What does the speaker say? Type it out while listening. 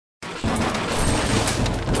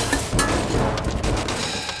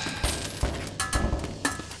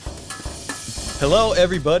Hello,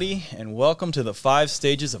 everybody, and welcome to the 5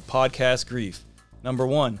 stages of podcast grief. Number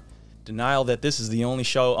 1, denial that this is the only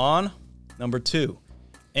show on. Number 2,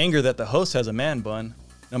 anger that the host has a man bun.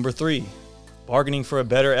 Number 3, bargaining for a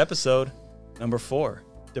better episode. Number 4,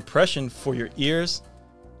 depression for your ears.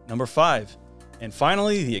 Number 5, and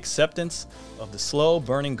finally, the acceptance of the slow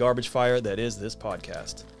burning garbage fire that is this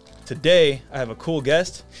podcast. Today, I have a cool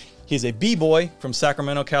guest. He's a B-boy from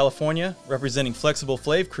Sacramento, California, representing Flexible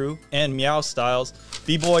Flav Crew and Meow Styles.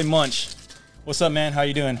 B-boy Munch. What's up, man? How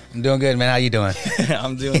you doing? I'm doing good, man. How you doing?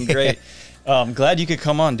 I'm doing great. I'm glad you could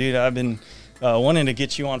come on, dude. I've been wanting to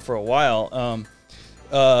get you on for a while.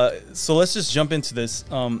 So let's just jump into this.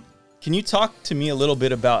 Can you talk to me a little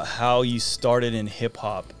bit about how you started in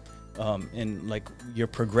hip-hop and like your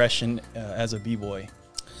progression as a B-boy?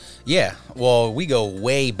 Yeah, well, we go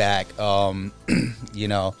way back. You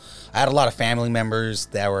know, I had a lot of family members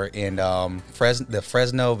that were in the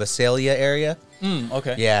Fresno, Visalia area.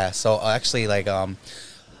 Okay. Yeah, so actually, like,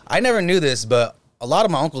 I never knew this, but a lot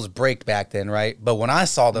of my uncles braked back then, right? But when I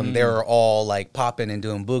saw them, they were all, like, popping and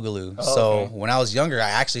doing boogaloo. Oh, so okay. when I was younger,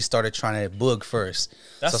 I actually started trying to boog first.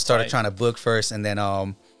 That's so I started tight. trying to boog first, and then...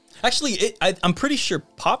 Actually, I'm pretty sure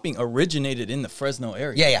popping originated in the Fresno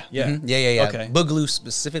area. Yeah. Yeah. Okay. Boogaloo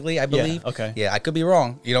specifically, I believe. okay. Yeah, I could be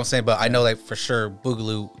wrong. You know what I'm saying? But I know that for sure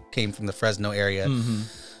Boogaloo came from the Fresno area. Mm-hmm.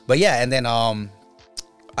 But yeah, and then I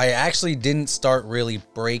actually didn't start really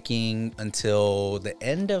breaking until the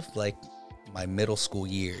end of like my middle school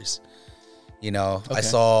years. You know, I Okay.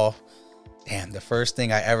 saw... Damn, the first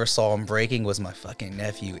thing I ever saw him breaking was my fucking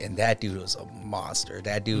nephew, and that dude was a monster.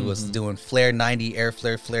 That dude was doing flare 90, air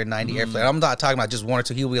flare, flare 90, air flare. I'm not talking about just one or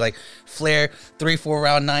two. He would be like flare 3-4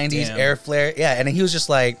 round 90s, Damn. air flare. Yeah, and then he was just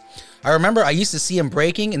like, I remember I used to see him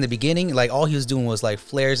breaking in the beginning. Like all he was doing was like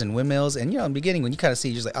flares and windmills. And you know, in the beginning when you kind of see,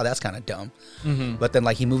 you're just like, oh, that's kind of dumb. But then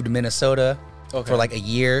like he moved to Minnesota for like a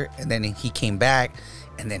year, and then he came back,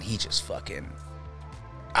 and then he just fucking...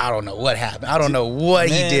 I don't know what happened. I don't know what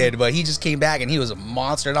he did, but he just came back and he was a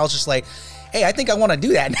monster. And I was just like, hey, I think I want to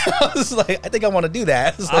do that now. I was like, I think I want to do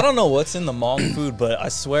that. Like, I don't know what's in the Hmong food, but I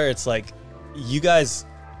swear it's like you guys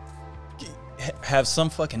have some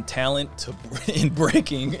fucking talent in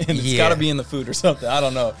breaking, and it's got to be in the food or something. I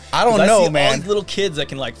don't know. I don't 'Cause know, see man. all these little kids that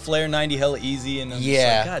can like flare 90 hella easy, and I'm yeah,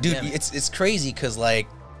 just like, God dude, damn it. it's crazy because like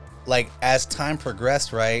as time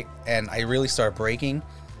progressed, right, and I really started breaking.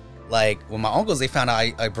 Like when my uncles, they found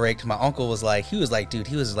out I braked, my uncle was like, dude,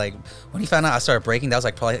 he was like, when he found out I started breaking, that was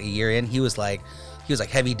like probably a year in, he was like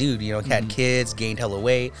heavy dude, you know, had kids, gained hella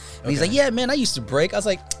weight. And he's like, yeah, man, I used to break. I was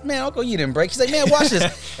like, man, uncle, you didn't break. He's like, man, watch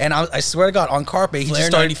this. And I swear to God, on carpet, he Flare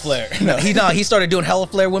just started 90 flare. he started doing hella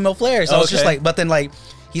flare, windmill flares. So I was just Okay. like, but then like,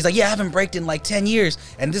 he's like, yeah, I haven't braked in like 10 years.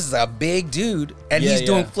 And this is a big dude. And Yeah, he's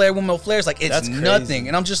doing yeah. flare, windmill flares. Like, it's That's crazy. nothing.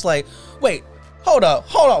 And I'm just like, wait, hold up,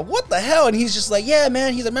 what the hell? And he's just like, yeah,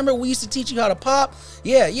 man. He's like, remember we used to teach you how to pop?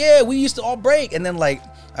 Yeah, we used to all break. And then like,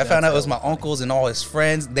 I found out it was my uncles and all his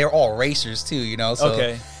friends. They're all racers too, you know? So,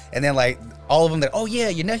 Okay. And then like, all of them, they're, oh yeah,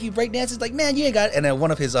 your nephew break dances? Like, man, you ain't got it. And then one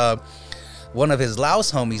of his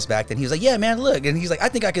Laos homies back then, he was like, yeah, man, look. And he's like, I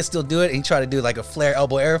think I can still do it. And he tried to do like a flare,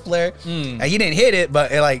 elbow air flare. And he didn't hit it,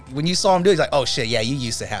 but like, when you saw him do it, he's like, oh shit, yeah, you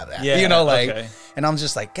used to have that. Yeah, You know, like, okay. and I'm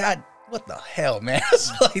just like, God, what the hell, man?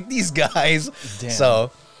 It's like these guys. Damn.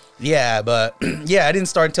 So, yeah, but yeah, I didn't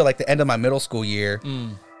start until like the end of my middle school year.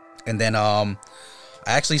 And then I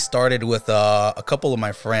actually started with a couple of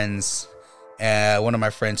my friends. One of my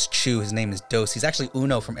friends, Chu, his name is Dose. He's actually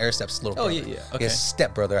Uno from Air Step's little brother. yeah. Okay. His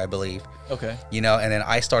stepbrother, I believe. Okay. You know, and then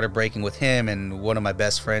I started breaking with him, and one of my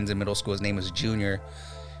best friends in middle school, his name was Junior.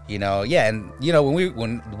 You know, yeah, and you know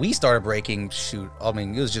when we started breaking, shoot, I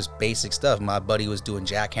mean it was just basic stuff. My buddy was doing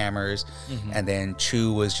jackhammers, and then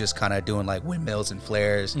Chu was just kind of doing like windmills and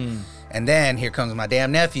flares, and then here comes my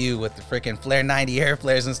damn nephew with the freaking flare 90 air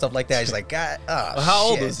flares and stuff like that. He's like, God, How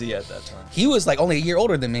old shit. was he at that time? He was like only a year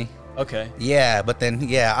older than me. Okay. Yeah, but then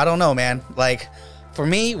I don't know, man. Like for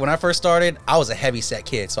me, when I first started, I was a heavy set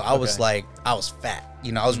kid, so I was like, I was fat.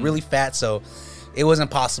 You know, I was really fat, so. It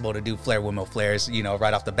wasn't possible to do flare windmill flares, you know,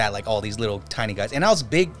 right off the bat, like all these little tiny guys. And I was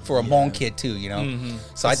big for a Hmong kid too, you know.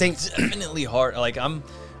 So I think definitely hard. Like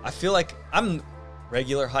I feel like I'm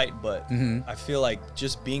regular height, but I feel like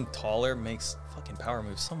just being taller makes fucking power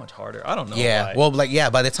moves so much harder. I don't know. yeah. why. Well,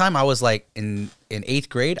 like by the time I was like in 8th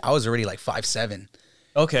grade, I was already like 5'7".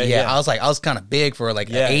 Okay. Yeah, I was kind of big for like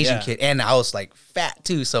an Asian yeah. kid, and I was like fat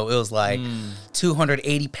too, so it was like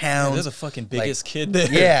 280 pounds. There's a fucking biggest kid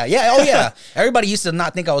there. Yeah, oh yeah. Everybody used to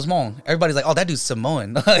not think I was Hmong. Everybody's like, oh, that dude's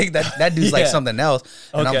Samoan. Like that dude's like Yeah. something else.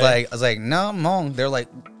 And Okay. I was like, no, I'm Hmong. They're like,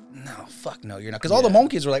 no, fuck no, you're not. Because all the Hmong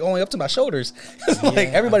kids were like only up to my shoulders. It's like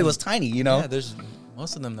everybody was tiny, you know? Yeah, there's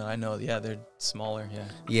most of them that I know. Yeah, they're smaller. Yeah.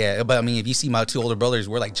 Yeah, but I mean, if you see my two older brothers,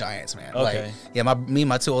 we're like giants, man. Okay. Like, yeah, me and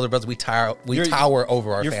my two older brothers, we tower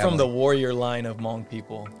over our family. You're from the warrior line of Hmong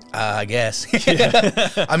people. I guess.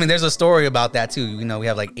 I mean, there's a story about that too. You know, we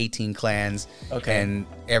have like 18 clans. Okay. And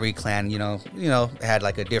every clan, you know, had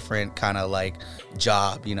like a different kind of like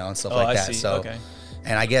job, you know, and stuff like I that. see. So, okay.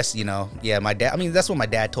 and I guess, you know, yeah, my dad. I mean, that's what my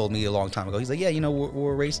dad told me a long time ago. He's like, yeah, you know,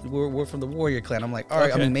 we're from the warrior clan. I'm like, all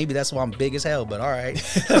right. Okay. I mean, maybe that's why I'm big as hell, but all right.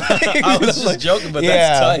 I was just joking, but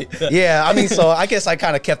that's tight. Yeah, I mean, so I guess I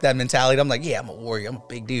kind of kept that mentality. I'm like, yeah, I'm a warrior. I'm a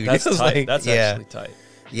big dude. That's tight. Like, That's actually tight.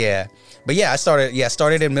 Yeah. But yeah, I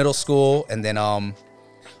started in middle school, and then I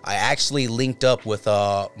actually linked up with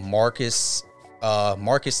Marcus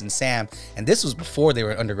and Sam, and this was before they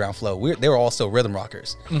were Underground Flow. They were also rhythm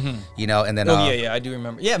rockers, you know. And then I do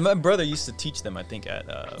remember. Yeah, my brother used to teach them. I think at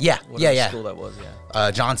whatever school that was.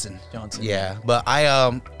 Yeah, Johnson. Yeah, but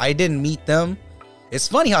I didn't meet them. It's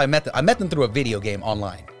funny how I met them. I met them through a video game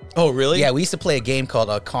online. Oh, really? Yeah, we used to play a game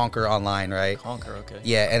called Conquer Online, right? Conquer, okay.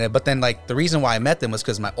 Yeah, but then like the reason why I met them was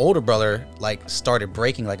because my older brother like started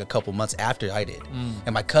breaking like a couple months after I did,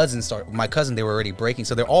 and my cousin they were already breaking,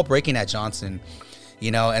 so they're all breaking at Johnson,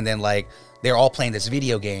 you know, and then like they're all playing this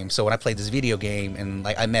video game. So when I played this video game and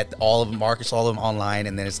like I met all of them, Marcus, all of them online,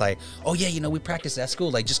 and then it's like, oh yeah, you know, we practiced at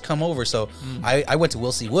school, like just come over. So I went to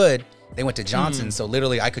Wilsey Wood. They went to Johnson, so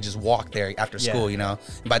literally I could just walk there after school, you know.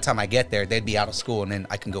 And by the time I get there, they'd be out of school, and then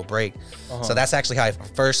I can go break. So that's actually how I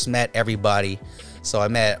first met everybody. So I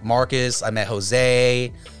met Marcus, I met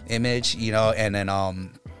Jose, Image, you know, and then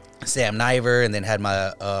Sam Niver, and then had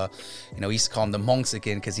my, you know, we used to call him the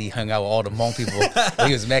Hmongsican because he hung out with all the Hmong people.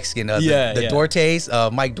 He was Mexican. The Dortes,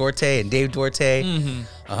 Mike Dorte and Dave Dorte.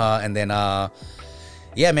 And then...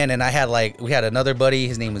 yeah, man, and we had another buddy,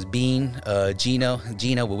 his name was Bean, Gino,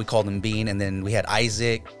 but we called him Bean, and then we had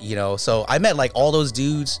Isaac, you know, so I met like all those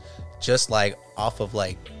dudes just like off of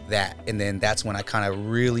like that, and then that's when I kind of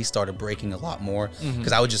really started breaking a lot more,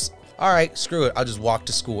 because I would just, all right, screw it, I'll just walk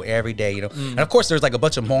to school every day, you know, and of course there's like a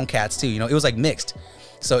bunch of Hmong cats too, you know, it was like mixed,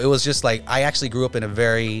 so it was just like, I actually grew up in a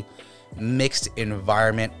very mixed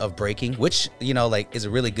environment of breaking, which, you know, like is a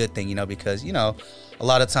really good thing, you know, because, you know, a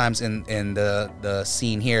lot of times in the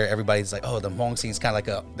scene here, everybody's like, oh, the Hmong scene is kind of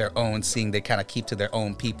like their own scene. They kind of keep to their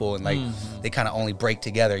own people, and like they kind of only break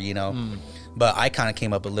together, you know. But I kind of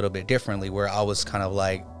came up a little bit differently, where I was kind of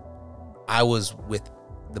like, I was with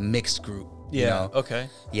the mixed group. Yeah. You know? Okay.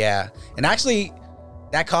 Yeah. And actually,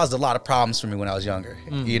 that caused a lot of problems for me when I was younger,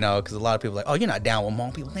 you know, because a lot of people are like, oh, you're not down with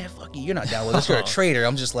Hmong people. Man, fuck you. You're not down with us. You're a traitor.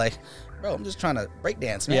 I'm just like, bro, I'm just trying to break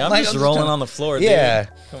dance, man. Yeah, I'm like, just rolling on the floor, dude. Yeah.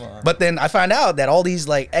 Come on. But then I find out that all these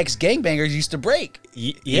like ex-gangbangers used to break.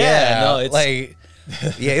 No, it's like,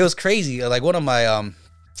 yeah, it was crazy. Like one of my,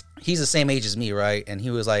 he's the same age as me, right? And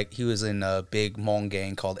he was in a big Hmong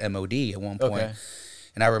gang called MOD at one point. Okay.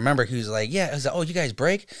 And I remember he was like, yeah. I was like, oh, you guys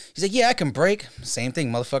break? He's like, yeah, I can break. Same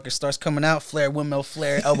thing. Motherfucker starts coming out, flare, windmill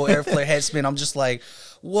flare, elbow air flare, head spin. I'm just like,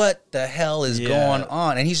 what the hell is going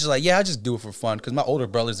on? And he's just like, yeah, I just do it for fun. Because my older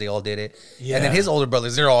brothers, they all did it. Yeah. And then his older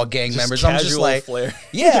brothers, they're all gang members. I'm just like, flare.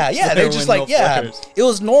 Yeah. They're just like, yeah. Flares. It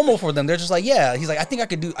was normal for them. They're just like, yeah. He's like, I think I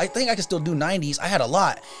could still do 90s. I had a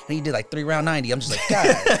lot. And he did like 3 round 90. I'm just like,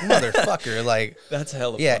 God, motherfucker. Like, that's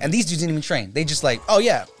hella yeah. funny. And these dudes didn't even train. They just like, oh,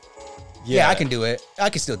 yeah. Yeah, I can do it.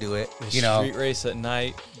 I can still do it. The you know, street race at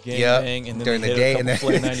night, bang, and then during they the hit day, a and then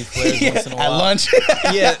flare 90 flares once in a while. at lunch.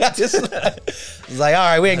 Yeah, just it's like, all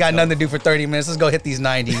right, we ain't got nothing to do for 30 minutes. Let's go hit these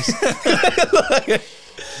 90s.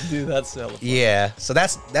 Dude, that's hella funny. Yeah, so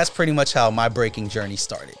that's pretty much how my breaking journey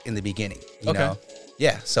started in the beginning. You know?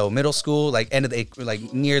 Yeah, so middle school, like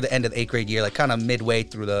near the end of the 8th grade year, like kind of midway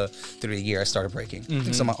through the year, I started breaking.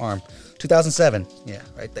 It's on my arm. 2007. Yeah,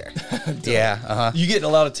 right there. Yeah. You get a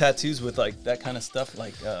lot of tattoos with like that kind of stuff,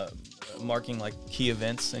 like marking like key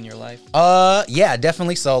events in your life. Yeah,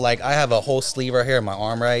 definitely. So like I have a whole sleeve right here in my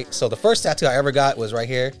arm, right? So the first tattoo I ever got was right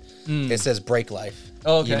here. It says "Break Life."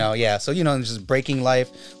 Oh, okay. You know, yeah. So you know, it's just breaking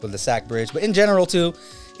life with the Sac Bridge, but in general too,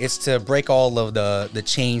 it's to break all of the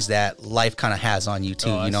chains that life kind of has on you too.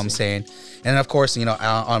 You know what I'm saying? And of course, you know,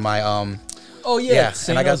 on my Oh yeah,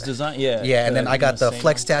 and I got design. Yeah, and then I got the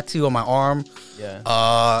flex tattoo on my arm.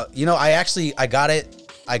 Yeah. You know, I got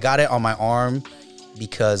it on my arm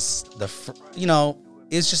because you know,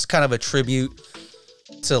 it's just kind of a tribute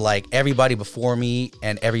to like everybody before me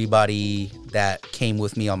and everybody that came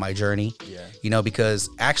with me on my journey. Yeah. You know, because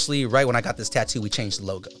actually right when I got this tattoo, we changed the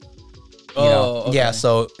logo. Oh, you know? okay. Yeah,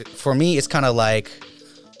 so for me it's kind of like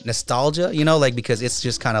nostalgia, you know, like because it's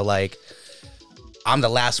just kind of like I'm the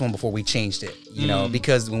last one before we changed it, you know,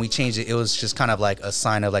 because when we changed it, it was just kind of like a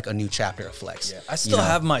sign of like a new chapter of Flex. Yeah, I still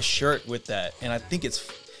have my shirt with that, and I think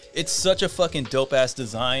it's such a fucking dope ass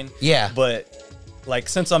design. Yeah. But like,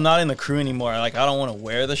 since I'm not in the crew anymore, like, I don't want to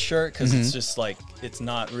wear the shirt because it's just like, it's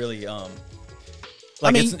not really like,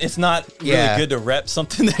 I mean, it's not really good to rep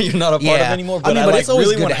something that you're not a part of anymore. But I, but like, it's always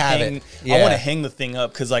really good want to have hang. it. Yeah. I want to hang the thing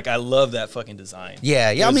up because, like, I love that fucking design.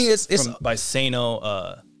 Yeah. I mean, it's by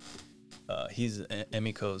Sano. He's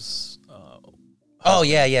Emiko's. Oh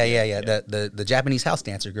yeah. The Japanese house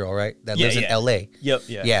dancer girl, right? That lives in L.A. Yep.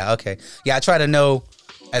 Yeah. Yeah. Okay. Yeah. I try to know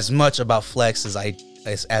as much about Flex as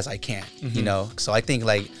I can. You know. So I think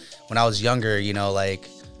like when I was younger, you know, like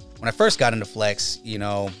when I first got into Flex, you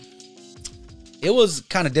know, it was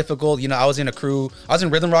kind of difficult. You know, I was in a crew. I was in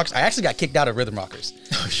Rhythm Rockers. I actually got kicked out of Rhythm Rockers.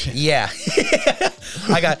 Oh shit. Yeah.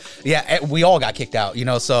 We all got kicked out. You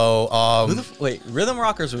know. So wait, Rhythm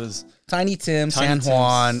Rockers was Tiny Tim, San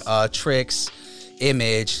Juan, Trix,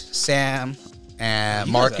 Image, Sam, and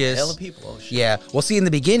Marcus. Hella people. Oh, shit. Yeah. Well, see, in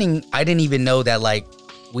the beginning, I didn't even know that like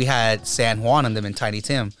we had San Juan in them and Tiny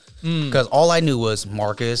Tim, because all I knew was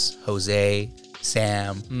Marcus, Jose,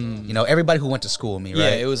 Sam. You know, everybody who went to school with me. Right?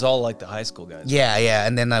 Yeah, it was all like the high school guys. Yeah.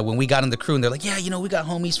 And then when we got in the crew, and they're like, yeah, you know, we got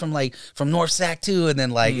homies from North Sac too, and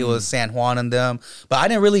then like it was San Juan and them, but I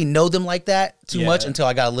didn't really know them like that too much until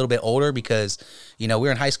I got a little bit older because, you know, we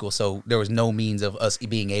were in high school, so there was no means of us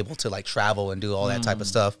being able to like travel and do all that type of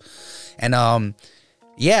stuff. And and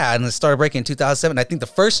it started breaking in 2007. I think the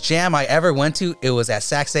first jam I ever went to, it was at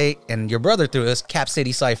Sax 8, and your brother threw us Cap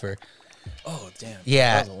City Cypher. Oh damn!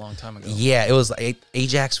 Yeah, that was a long time ago. Yeah, it was like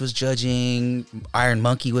Ajax was judging, Iron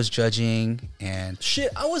Monkey was judging, and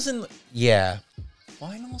shit, I was in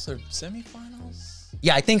finals or semifinals.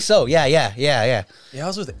 Yeah, I think so. Yeah. Yeah, I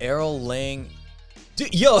was with Errol Lang.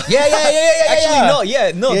 Dude, yo. Yeah.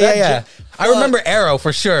 Actually, no. I remember Arrow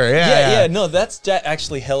for sure. Yeah. No, that's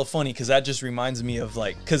actually hella funny because that just reminds me of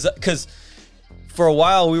like, because for a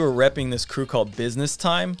while we were repping this crew called Business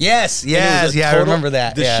Time. Yes, I remember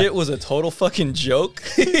that. The shit was a total fucking joke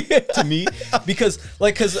to me because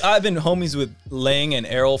I've been homies with Lang and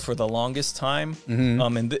Errol for the longest time.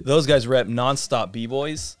 And those guys rep Nonstop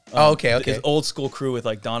B-Boys. Okay. It's old school crew with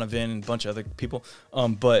like Donovan and a bunch of other people.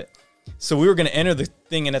 But so we were going to enter the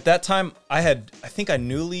thing, and at that time I think I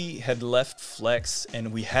newly had left Flex,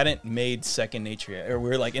 and we hadn't made Second Nature yet, or we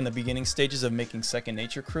were like in the beginning stages of making Second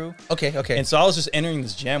Nature crew. Okay. And so I was just entering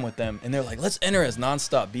this jam with them, and they're like, let's enter as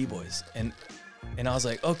Nonstop B-Boys. And I was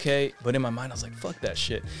like, okay, but in my mind I was like, fuck that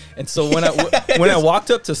shit. And so when I walked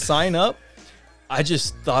up to sign up, I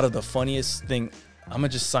just thought of the funniest thing. I'm gonna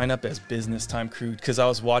just sign up as Business Time crew, because I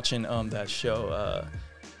was watching that show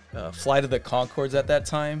Flight of the Conchords at that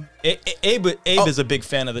time. Abe is a big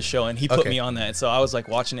fan of the show, and he put me on that. So I was like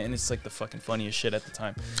watching it, and it's like the fucking funniest shit at the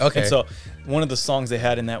time. Okay. And so one of the songs they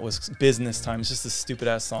had in that was Business Time. It's just a stupid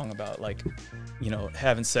ass song about like, you know,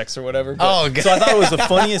 having sex or whatever. But, so I thought it was the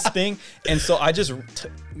funniest thing, and so I just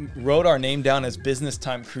wrote our name down as Business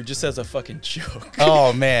Time Crew just as a fucking joke.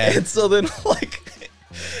 Oh man. And so then like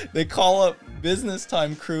they call up Business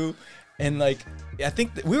Time Crew, and like I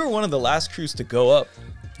think we were one of the last crews to go up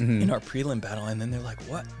in our prelim battle, and then they're like,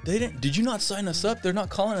 what? Did you not sign us up? They're not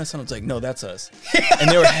calling us. And I was like, no, that's us. And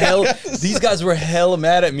they were these guys were hella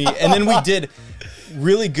mad at me. And then we did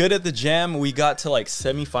really good at the jam. We got to like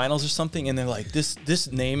semifinals or something, and they're like,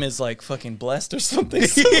 this name is like fucking blessed or something.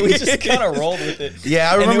 So we just kind of rolled with it. Yeah,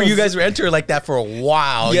 I remember you guys were entering like that for a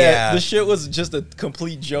while. Yeah, the shit was just a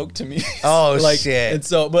complete joke to me. Oh like, shit. And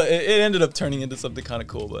so, but it ended up turning into something kind of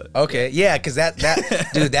cool. But okay, yeah, because that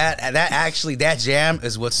dude, that jam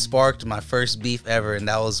is what sparked my first beef ever, and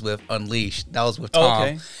that was with Unleashed. That was with Tom. Oh,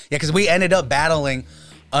 okay. Yeah, because we ended up battling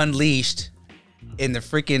Unleashed in the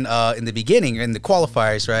freaking in the beginning in the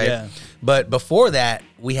qualifiers, right? Yeah. But before that,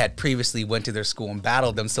 we had previously went to their school and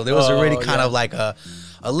battled them, so there was already kind of like a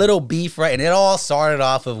little beef, right? And it all started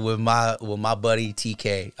off with my buddy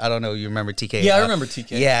TK. I don't know, you remember TK? Yeah, I remember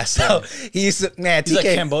TK. Yeah, so he used to, man, he's TK,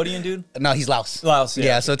 like Cambodian dude. No, he's Laos.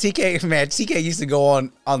 Yeah. So TK used to go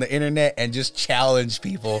on the internet and just challenge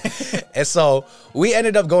people, and so we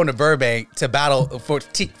ended up going to Burbank to battle for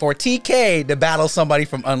TK to battle somebody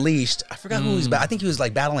from Unleashed. I forgot who he was. I think he was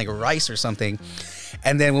like battling like Rice or something.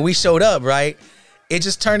 And then when we showed up, right, it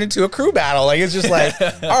just turned into a crew battle. Like, it's just like,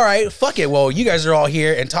 all right, fuck it. Well, you guys are all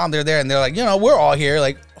here, and Tom, they're there, and they're like, you know, we're all here.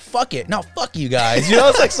 Like, fuck it. No, fuck you guys. You know,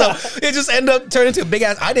 it's like, so it just ended up turning into a big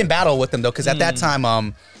ass. I didn't battle with them though, because at that time,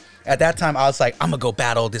 I was like, I'm gonna go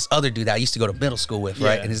battle this other dude that I used to go to middle school with,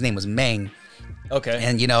 right? And his name was Meng. Okay.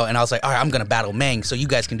 And, and I was like, all right, I'm going to battle Meng, so you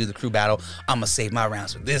guys can do the crew battle. I'm going to save my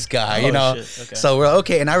rounds for this guy, Shit. Okay. So we're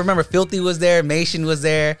okay. And I remember Filthy was there, Mation was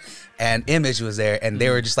there, and Image was there. And they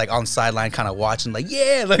were just like on the sideline kind of watching, like,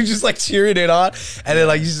 yeah, like just like cheering it on. And then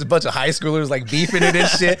like just a bunch of high schoolers like beefing it and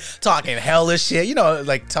shit, talking hellish shit.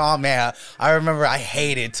 Like Tom, man, I remember I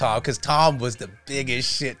hated Tom because Tom was the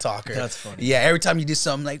biggest shit talker. That's funny. Yeah, every time you did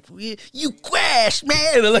something like, you quash,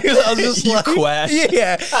 man. Like, I was just You like, quash?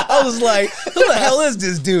 Yeah. I was like, who the hell is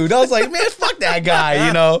this dude? I was like, man, fuck that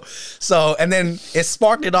guy, So, and then it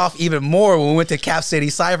sparked it off even more when we went to Cap City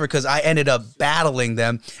Cypher because I ended up battling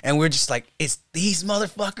them and we're just like, it's these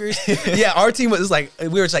motherfuckers. Yeah, our team was like, we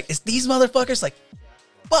were just like, it's these motherfuckers. Like,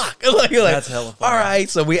 fuck. like, That's hella funny. All right.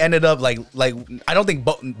 So we ended up like I don't think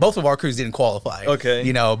both of our crews didn't qualify. Okay.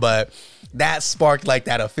 But that sparked like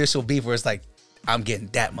that official beef where it's like, I'm getting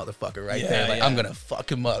that motherfucker right there. Like, I'm gonna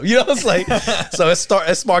fuck him up. It's like, so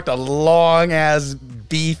it sparked a long ass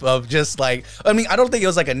beef of just like, I mean, I don't think it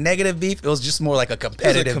was like a negative beef. It was just more like a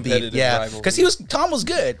competitive beef. Yeah, because Tom was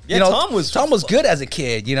good. Yeah, Tom was good as a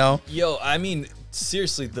kid. Yo, I mean,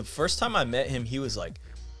 seriously, the first time I met him, he was like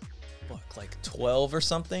 12 or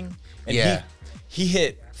something, and he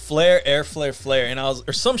hit flare, air flare, flare, and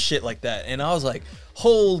or some shit like that, and I was like,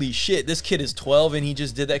 holy shit, this kid is 12 and he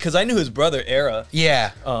just did that, because I knew his brother Era.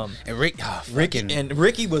 Yeah. And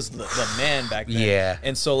Ricky was the man back then. Yeah.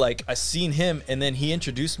 And so like I seen him, and then he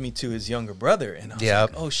introduced me to his younger brother, and I was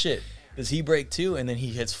like, oh shit, does he break too? And then he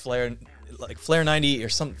hits flare, like flare 90 or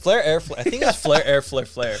something, flare air flare. I think it was flare air flare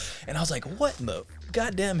flare, and I was like, what in the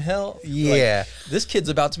goddamn hell? Yeah. Like, this kid's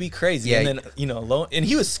about to be crazy. Yeah. And then and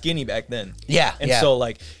he was skinny back then. Yeah. And so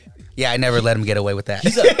like, yeah, I never let him get away with that.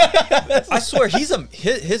 I swear,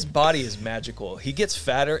 his body is magical. He gets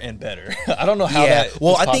fatter and better. I don't know how that.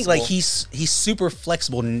 Well, is I think like possible. he's super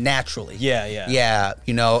flexible naturally. Yeah.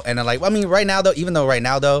 And then like, I mean, right now though,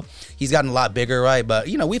 he's gotten a lot bigger, right? But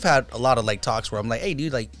we've had a lot of like talks where I'm like, hey,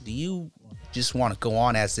 dude, like, do you just want to go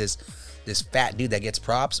on as this fat dude that gets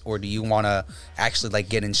props, or do you want to actually like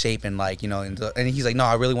get in shape and like and he's like, no,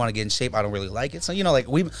 I really want to get in shape. I don't really like it. So like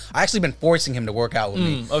I actually been forcing him to work out with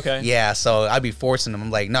me. Okay. Yeah, so I'd be forcing him.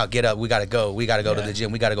 I'm like, no, get up, we gotta go to the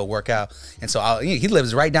gym, we gotta go work out. And so he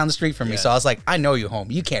lives right down the street from me, so I was like, I know you home,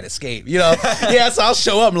 you can't escape. Yeah, so I'll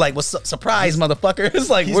show up. I'm like, what's up, surprise, motherfucker? It's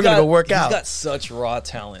like, we're gonna go work out. He's got such raw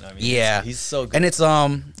talent. I mean, he's so good.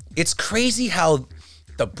 And it's crazy how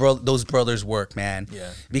those brothers work, man.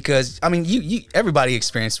 Yeah. Because I mean, you everybody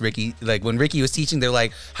experienced Ricky. Like when Ricky was teaching, they're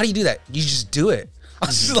like, "How do you do that? You just do it." I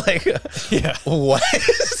was just like, "Yeah, what?"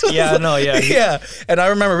 Yeah, no, yeah, yeah. And I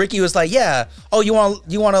remember Ricky was like, "Yeah, oh, you want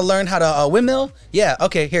to learn how to windmill? Yeah,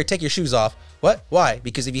 okay, here, take your shoes off." What? Why?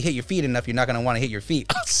 Because if you hit your feet enough, you're not gonna want to hit your feet.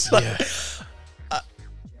 I was like,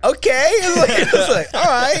 okay. It's like, all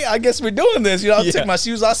right, I guess we're doing this. I took my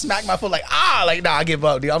shoes off, smacked my foot, like, nah, I give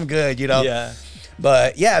up, dude. I'm good. Yeah.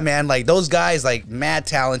 But yeah, man, like those guys, like mad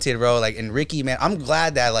talented, bro. Like, and Ricky, man, I'm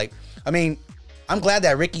glad that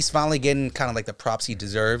Ricky's finally getting kind of like the props he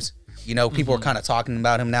deserves. People are kind of talking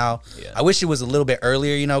about him now. Yeah. I wish it was a little bit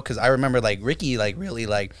earlier, because I remember like Ricky, like really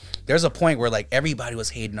like there's a point where like everybody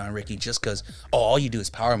was hating on Ricky just because all you do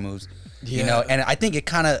is power moves. And I think it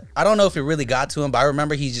kind of, I don't know if it really got to him, but I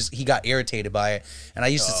remember he got irritated by it. And I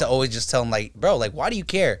used to always just tell him like, bro, like, why do you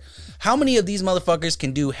care? How many of these motherfuckers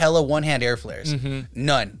can do hella one-hand air flares? None.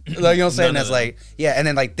 Like, you know what I'm saying? That's like, yeah. And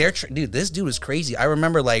then like, dude, this dude is crazy. I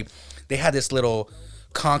remember like, they had this little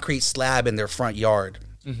concrete slab in their front yard.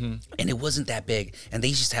 And it wasn't that big, and they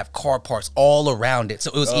used to have car parts all around it,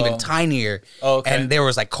 so it was even tinier. Okay. And there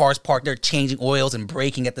was like cars parked there changing oils and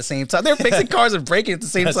braking at the same time. They're fixing cars and braking at the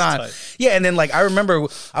same time. Tight. Yeah, and then like I remember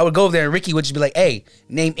I would go over there and Ricky would just be like, "Hey,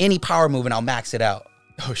 name any power move and I'll max it out."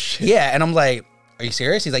 Oh shit. Yeah, and I'm like, "Are you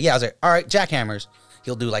serious?" He's like, "Yeah." I was like, "All right, jackhammers."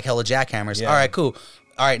 He'll do like hella jackhammers. Yeah. All right, cool.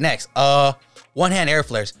 All right, next, one hand air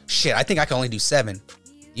flares. Shit, I think I can only do 7.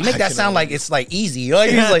 You make that sound like it's like easy. Like,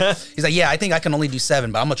 he's like, yeah, I think I can only do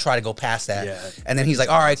 7, but I'm gonna try to go past that. Yeah. And then he's like,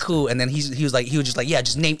 all right, cool. And then he was just like, yeah,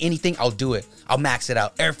 just name anything, I'll do it. I'll max it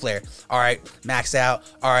out. Air flare. All right, max out.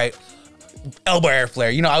 All right, elbow air flare.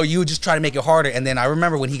 You would just try to make it harder. And then I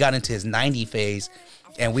remember when he got into his 90 phase,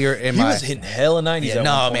 and we were in he was hitting hella 90s. Yeah,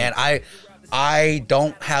 no, man, I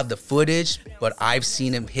don't have the footage, but I've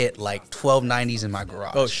seen him hit like 1290s in my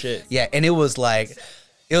garage. Oh shit. Yeah, and it was like.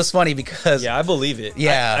 It was funny because... Yeah, I believe it.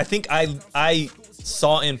 Yeah. I think I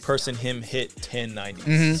saw in person him hit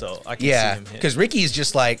 1090s, so I can see him hit. Because Ricky's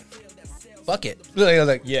just like, fuck it.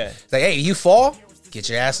 Like, yeah. Like, hey, you fall, get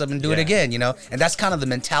your ass up and do it again, And that's kind of the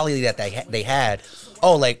mentality that they had.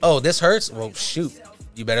 Oh, like, oh, this hurts? Well, shoot.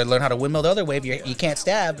 you better learn how to windmill the other way if you can't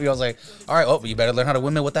stab. I was like, all right, you better learn how to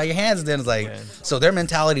windmill without your hands. And then it's like, so their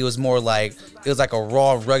mentality was more like, it was like a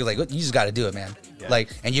raw, rugged, like, you just got to do it, man. Yeah.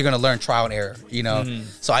 Like, and you're going to learn trial and error, you know?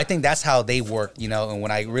 So I think that's how they work, you know? And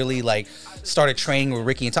when I really like started training with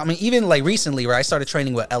Ricky and Tom, I mean, even like recently where I started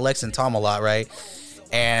training with LX and Tom a lot, right?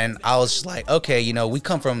 And I was just like, okay, you know, we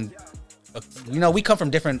come from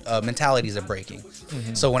different mentalities of breaking.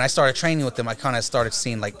 So when I started training with them, I kind of started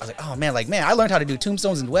seeing like, I was like, oh man, I learned how to do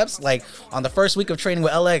tombstones and webs like on the first week of training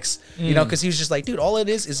with LX, you know, because he was just like, dude, all it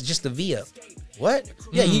is just a V-up. What?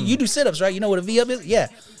 Yeah, you do sit-ups, right? You know what a V-up is? Yeah,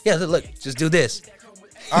 look, just do this.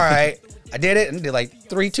 All right, I did it and did like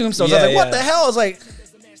 3 tombstones. I was like, what the hell? I was like,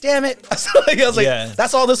 damn it. I was like,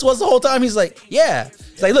 that's all this was the whole time? He's like, yeah.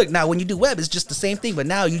 It's like, look, now when you do web, it's just the same thing, but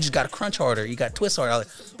now you just got to crunch harder. You got to twist harder. I was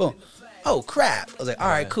like, boom. Oh, crap. I was like, all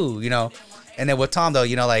right, cool, you know. And then with Tom, though,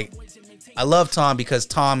 you know, like, I love Tom because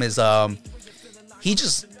Tom is,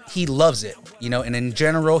 he loves it, you know, and in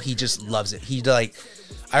general, he just loves it. He, like,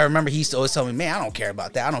 I remember he used to always tell me, man, I don't care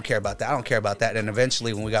about that. I don't care about that. I don't care about that. And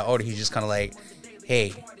eventually, when we got older, he just kind of like,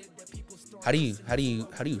 hey, how do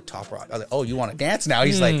you top rock? I was like, oh, you want to dance now?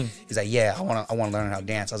 He's like, yeah, I want to learn how to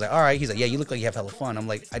dance. I was like, all right. He's like, yeah, you look like you have hella fun. I'm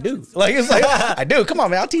like, I do. Like, it's like, I do. Come on,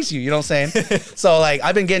 man, I'll teach you. You know what I'm saying? So like,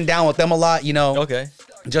 I've been getting down with them a lot, you know. Okay.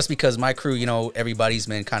 Just because my crew, you know, everybody's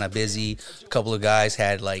been kind of busy. A couple of guys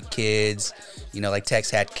had like kids, you know, like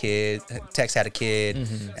Tex had a kid,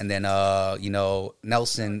 and then you know,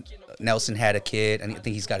 Nelson had a kid, and I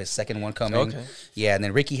think he's got his second one coming. Okay. Yeah, and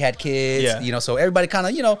then Ricky had kids. You know, so everybody kind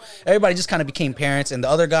of, you know, everybody just kind of became parents, and the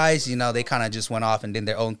other guys, you know, they kind of just went off and did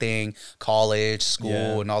their own thing, college,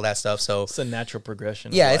 school, and all that stuff. So it's a natural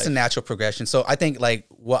progression. Yeah, it's a natural progression. So I think like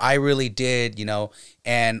what I really did, you know,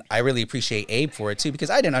 and I really appreciate Abe for it too, because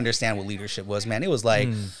I didn't understand what leadership was, man. It was like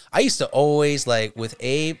I used to always like with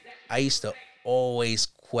Abe, I used to always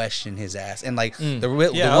question his ass, and like the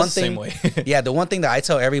one thing, the one thing that I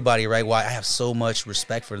tell everybody, right, why I have so much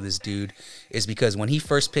respect for this dude is because when he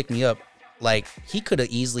first picked me up, like he could have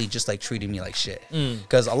easily just like treated me like shit,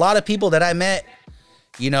 because a lot of people that I met,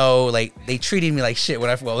 you know, like they treated me like shit when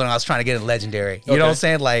I was trying to get a legendary. You know what I'm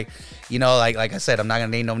saying? Like, you know, like I said, I'm not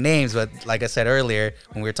gonna name no names, but like I said earlier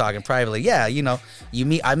when we were talking privately, yeah, you know,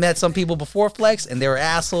 I met some people before Flex and they were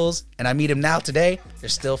assholes, and I meet them now today, they're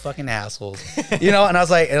still fucking assholes. You know, and I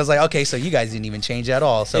was like, okay, so you guys didn't even change at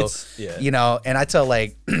all. So you know, and I tell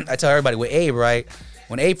everybody with Abe, right?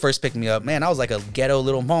 When Abe first picked me up, man, I was like a ghetto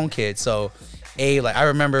little Hmong kid. So Abe, like I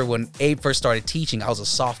remember when Abe first started teaching, I was a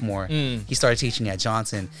sophomore. He started teaching at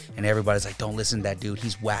Johnson, and everybody's like, "Don't listen to that dude.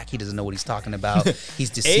 He's whack. He doesn't know what he's talking about. He's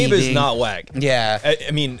deceiving." Abe is not whack. Yeah,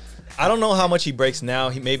 I mean, I don't know how much he breaks now.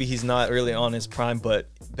 Maybe he's not really on his prime, but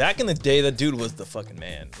back in the day, the dude was the fucking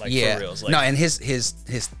man. Like for reals. Like, no, and his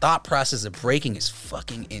thought process of breaking is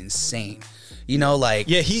fucking insane. You know, like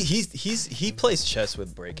he plays chess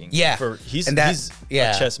with breaking. Yeah, he's a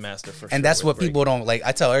chess master for sure. And that's what people don't like.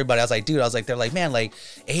 I tell everybody, I was like, dude, they're like, man, like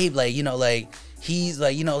Abe, like, you know, like he's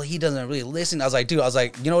like, you know, he doesn't really listen. I was like, dude,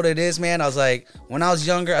 you know what it is, man? I was like, when I was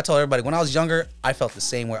younger, I told everybody, when I was younger, I felt the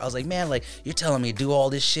same way. I was like, man, like, you're telling me to do all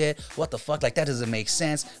this shit. What the fuck? Like, that doesn't make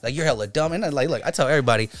sense. Like, you're hella dumb. And like, look, I tell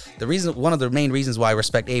everybody, one of the main reasons why I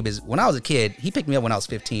respect Abe is when I was a kid, he picked me up when I was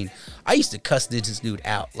 15. I used to cuss this dude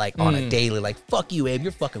out, like, on a daily, like, fuck you, Abe,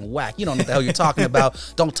 you're fucking whack. You don't know what the hell you're talking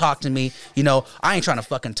about. Don't talk to me. You know, I ain't trying to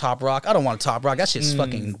fucking top rock. I don't want to top rock. That shit's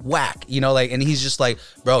fucking whack. You know, like, and he's just like,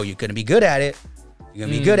 bro, you're gonna be good at it. You're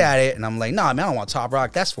gonna be good at it. And I'm like, nah, man, I don't want top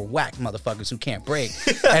rock. That's for whack motherfuckers who can't break.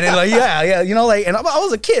 And then like, yeah, you know, like, and I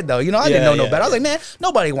was a kid though, you know, I didn't know no better. I was like, man,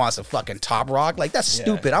 nobody wants to fucking top rock. Like, that's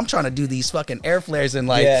stupid. I'm trying to do these fucking air flares and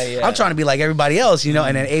like, I'm trying to be like everybody else, you know.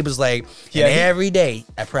 And then Abe was like, every day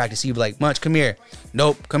at practice, he'd be like, Munch, come here.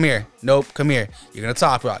 Nope, come here. Nope, come here. You're gonna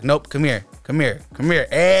top rock. Nope, come here. Come here,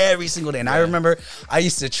 every single day. And I remember I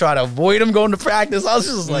used to try to avoid him going to practice. I was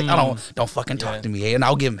just like, don't fucking talk to me, and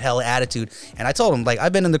I'll give him hella attitude. And I told him, like,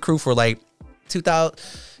 I've been in the crew for like 2000,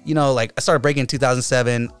 you know, like I started breaking in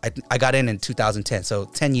 2007. I got in 2010, so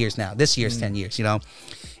 10 years now. This year's 10 years, you know.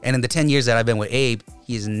 And in the 10 years that I've been with Abe,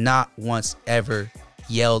 he has not once ever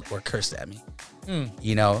yelled or cursed at me.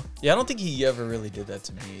 You know? Yeah, I don't think he ever really did that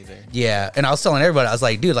to me either. Yeah, and I was telling everybody, I was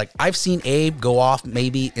like, dude, like, I've seen Abe go off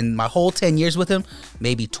maybe in my whole 10 years with him,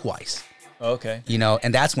 maybe twice. Okay. You know,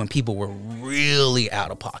 and that's when people were really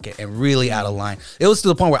out of pocket and really out of line. It was to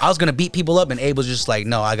the point where I was going to beat people up, and Abe was just like,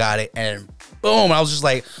 no, I got it. And boom, I was just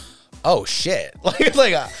like, oh shit. Like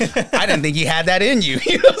I didn't think he had that in you.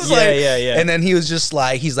 You know, yeah. And then he was just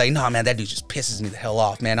like, he's like, no, man, that dude just pisses me the hell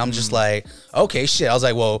off, man. I'm just like, okay, shit. I was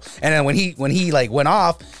like, whoa. And then when he like went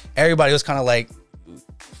off, everybody was kind of like,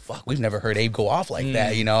 fuck, we've never heard Abe go off like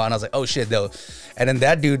that, you know? And I was like, oh shit, though. And then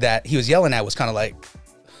that dude that he was yelling at was kind of like,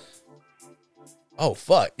 oh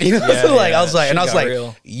fuck, you know? Yeah, So like, yeah, I was like, and I was like,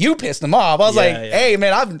 real. you pissed him off. I was like, Yeah, yeah. hey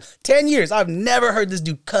man, I've 10 years, I've never heard this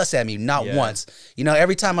dude cuss at me, not once. You know,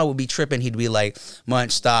 every time I would be tripping, he'd be like,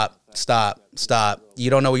 Munch, stop. You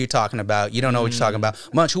don't know what you're talking about. You don't know what you're talking about.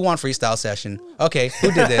 Munch, who won freestyle session? Okay,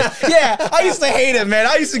 who did this? Yeah, I used to hate it, man.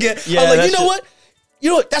 I used to get, I was like, you know what? You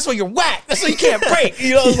know what? That's why you're whack. That's why you can't break.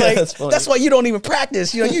 You know, I was like, that's why you don't even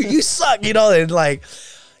practice. You know, you suck. You know, and like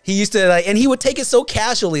he used to like, and he would take it so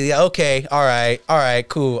casually. Like, okay, all right,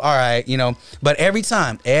 cool, all right, you know. But every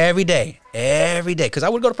time, every day, because I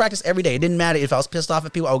would go to practice every day. It didn't matter if I was pissed off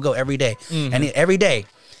at people. I would go every day, and every day,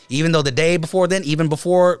 even though the day before then, even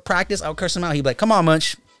before practice, I would curse him out. He'd be like, "Come on,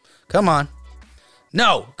 Munch, come on."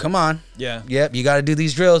 No, come on. Yeah. Yep, you got to do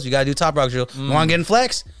these drills. You got to do top rock drill. You want to get in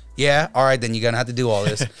flex? Yeah. All right, then you're going to have to do all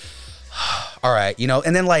this. All right, you know,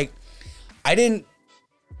 and then like, I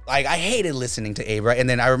hated listening to Abe, right? And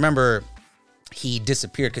then I remember he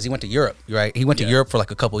disappeared because he went to Europe, right? He went to Europe for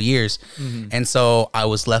like a couple years. And so I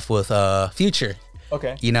was left with Future.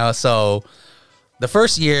 Okay. You know, so the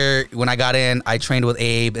first year when I got in, I trained with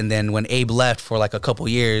Abe. And then when Abe left for like a couple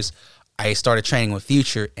years, I started training with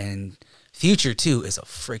Future, and Future too is a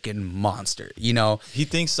freaking monster, you know. He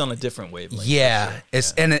thinks on a different wavelength. Yeah,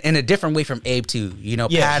 it's in a different way from Abe too, you know,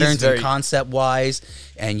 Yeah, patterns and concept wise,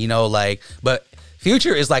 and you know, like, but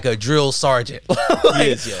Future is like a drill sergeant. Like,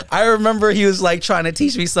 he is, yeah. I remember he was like trying to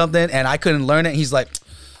teach me something, and I couldn't learn it. He's like,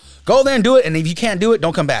 "Go there and do it, and if you can't do it,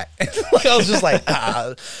 don't come back." Like, I was just like,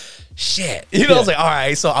 shit, you know. I was like, all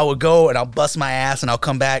right, so I would go and I'll bust my ass, and I'll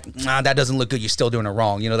come back. Nah, that doesn't look good. You're still doing it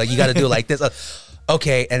wrong. You know, like you got to do it like this.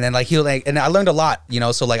 Okay, and then like he'll like, and I learned a lot, you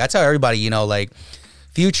know. So like I tell everybody, you know, like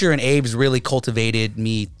Future and Abe's really cultivated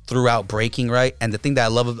me throughout breaking, right? And the thing that I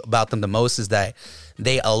love about them the most is that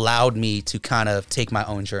they allowed me to kind of take my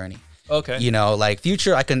own journey. Okay. You know, like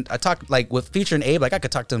Future, I talk like with Future and Abe, like I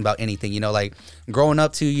could talk to them about anything, you know, like growing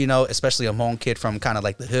up to, you know, especially a home kid from kind of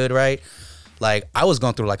like the hood, right? Like I was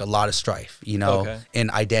going through like a lot of strife, you know,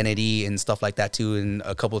 in identity and stuff like that too. And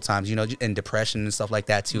a couple of times, you know, in depression and stuff like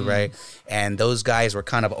that too. Right. And those guys were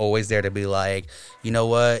kind of always there to be like, you know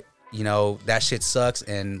what, you know, that shit sucks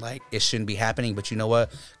and like it shouldn't be happening. But you know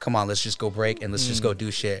what, come on, let's just go break and let's just go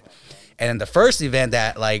do shit. And the first event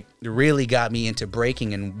that like really got me into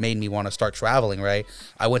breaking and made me want to start traveling, right?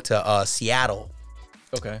 I went to Seattle.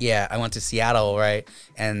 Okay. Yeah, I went to Seattle, right?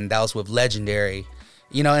 And that was with Legendary.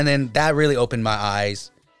 You know, and then that really opened my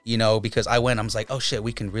eyes, you know, because I was like, oh shit,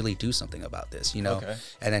 we can really do something about this, you know? Okay.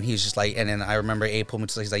 And then he was just like, and then I remember Abe pulled me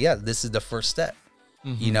to, he's like, yeah, this is the first step,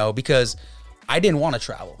 you know, because I didn't want to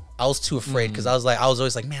travel. I was too afraid because I was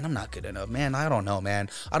always like, man, I'm not good enough, man. I don't know, man.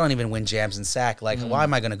 I don't even win jams and sack. Like, why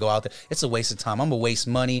am I going to go out there? It's a waste of time. I'm going to waste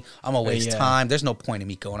money. I'm going to waste time. There's no point in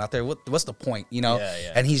me going out there. What's the point, you know?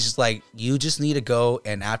 Yeah. And he's just like, you just need to go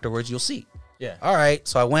and afterwards you'll see. Yeah. All right.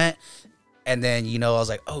 So I went. And then, you know, I was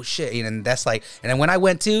like, oh shit. And that's like, and then when I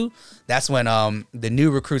went to, that's when the new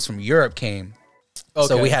recruits from Europe came. Okay.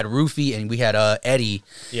 So we had Rufy and we had Eddie.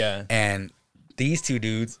 Yeah. And these two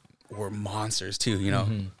dudes were monsters too, you know.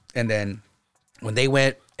 And then when they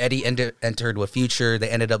went, Eddie entered with Future. They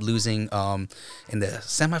ended up losing in the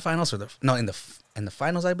semifinals in the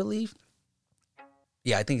finals, I believe.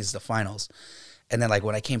 Yeah, I think it's the finals. And then like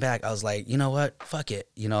when I came back, I was like, you know what? Fuck it.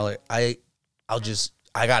 You know, like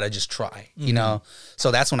I gotta just try, you know?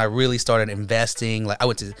 So that's when I really started investing. Like I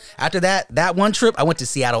went to, after that one trip, I went to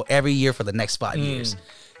Seattle every year for the next 5 years.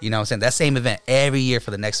 You know what I'm saying? That same event every year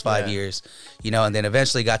for the next 5 years, you know? And then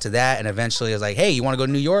eventually got to that. And eventually I was like, hey, you want to go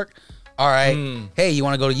to New York? All right. Hey, you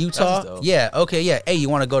want to go to Utah? Yeah. Okay. Yeah. Hey, you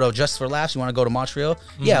want to go to Just for Laughs? You want to go to Montreal?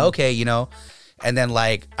 Yeah. Okay. You know? And then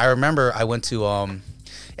like, I remember I went to,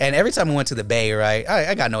 and every time I went to the Bay, right,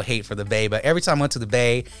 I got no hate for the Bay, but every time I went to the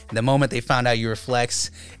Bay, the moment they found out you were Flex,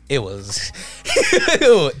 it was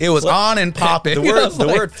on and popping. The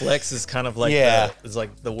word Flex is kind of like it's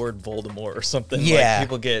like the word Voldemort or something. Yeah, like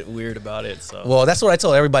people get weird about it. So well, that's what I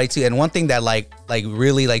told everybody too. And one thing that like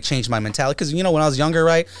really like changed my mentality, because you know when I was younger,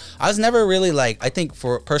 right, I was never really like, I think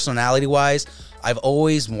for personality wise, I've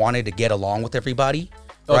always wanted to get along with everybody.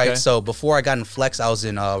 Right, so before I got in Flex, I was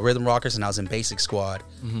in Rhythm Rockers and I was in Basic Squad,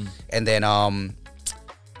 and then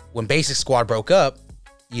when Basic Squad broke up,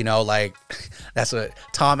 you know, like that's what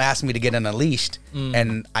Tom asked me to get in Unleashed,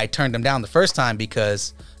 and I turned him down the first time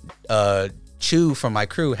because Chew from my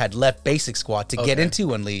crew had left Basic Squad to get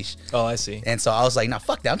into Unleashed. Oh, I see. And so I was like, nah,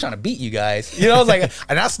 fuck that. I'm trying to beat you guys. You know, I was like,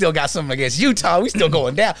 and I still got something against you, Tom. We still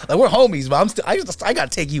going down. Like we're homies, but I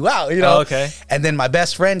got to take you out, you know? And then my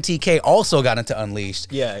best friend TK also got into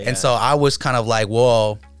Unleashed. Yeah. And so I was kind of like,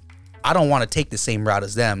 well, I don't want to take the same route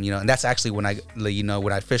as them, you know. And that's actually when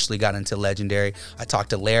when I officially got into Legendary. I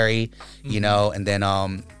talked to Larry, you know, and then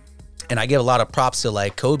and I give a lot of props to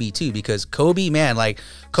like Kobe too, because Kobe, man, like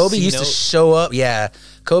Kobe used to show up. Yeah,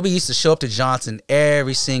 Kobe used to show up to Johnson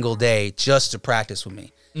every single day just to practice with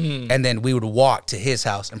me. And then we would walk to his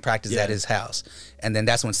house and practice at his house. And then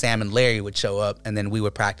that's when Sam and Larry would show up, and then we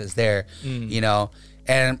would practice there, you know.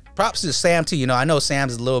 And props to Sam too. You know, I know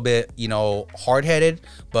Sam's a little bit, you know, hard-headed,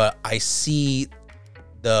 but I see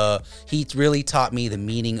he really taught me the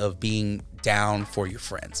meaning of being down for your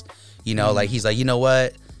friends. You know, like he's like, you know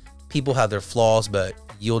what? People have their flaws, but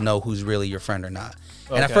you'll know who's really your friend or not.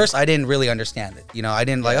 Okay. And at first I didn't really understand it. You know, I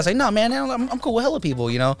was like, no, man, I'm cool with hella people,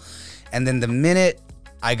 you know? And then the minute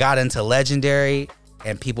I got into Legendary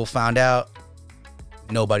and people found out,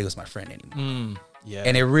 nobody was my friend anymore. Yeah.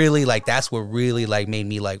 And it really, like, that's what really, like, made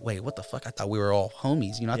me like, wait, what the fuck? I thought we were all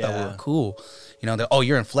homies. You know, I thought we were cool. You know, oh,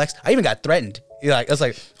 you're in Flex. I even got threatened. Like, I was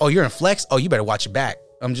like, oh, you're in Flex? Oh, you better watch your back.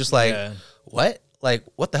 I'm just like, what? Like,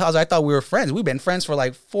 what the hell? I thought we were friends. We've been friends for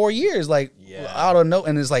like 4 years. Like, I don't know.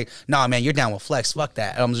 And it's like, nah, man, you're down with Flex. Fuck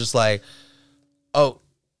that. And I'm just like, oh,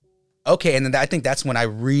 okay. And then I think that's when I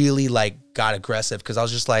really like got aggressive, because I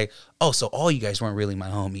was just like, oh, so all you guys weren't really my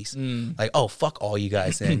homies. Like, oh, fuck all you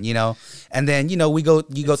guys then, you know? And then, you know, you go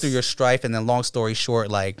through your strife, and then long story short,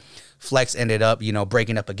 like Flex ended up, you know,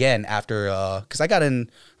 breaking up again after, cause I got in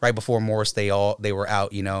right before Morris, they were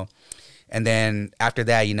out, you know? And then after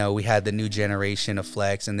that, you know, we had the new generation of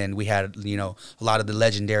Flex, and then we had, you know, a lot of the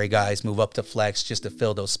Legendary guys move up to Flex just to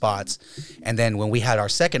fill those spots. And then when we had our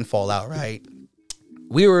second fallout, right,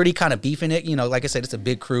 we were already kind of beefing it. You know, like I said, it's a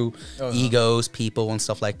big crew, egos, people, and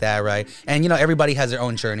stuff like that, right? And, you know, everybody has their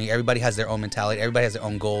own journey. Everybody has their own mentality. Everybody has their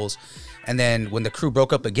own goals. And then when the crew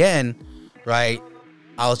broke up again, right,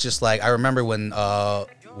 I was just like, I remember when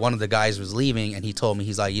one of the guys was leaving, and he told me,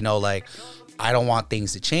 he's like, you know, like, I don't want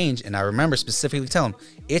things to change. And I remember specifically telling him,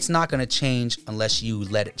 it's not going to change unless you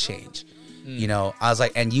let it change. You know, I was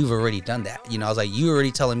like, and you've already done that. You know, I was like, you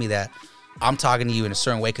already telling me that I'm talking to you in a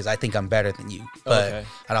certain way because I think I'm better than you. But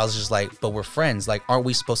and I was just like, but we're friends. Like, aren't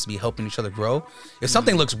we supposed to be helping each other grow? If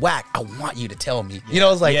something looks whack, I want you to tell me. You know,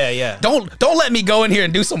 I was like, don't let me go in here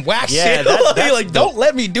and do some whack shit. Like, don't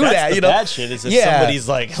let me do that. You know, bad shit is if somebody's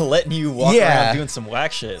like letting you walk around doing some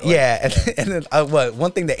whack shit. Like, and then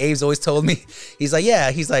one thing that Abe's always told me, he's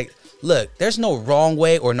like, look, there's no wrong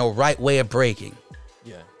way or no right way of breaking.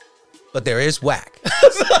 But there is whack.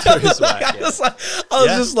 I was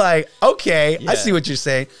just like, okay, I see what you're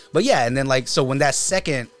saying. But yeah, and then like, so when that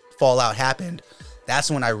second fallout happened,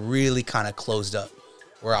 that's when I really kind of closed up.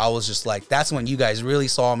 Where I was just like, that's when you guys really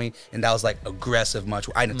saw me, and that was like aggressive much.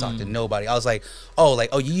 I didn't talk to nobody. I was like, oh,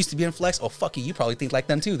 you used to be in Flex? Oh, fuck you. You probably think like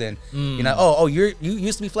them too then. You know, oh, you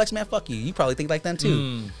used to be Flex, man? Fuck you. You probably think like them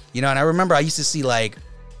too. You know, and I remember I used to see like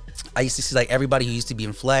everybody who used to be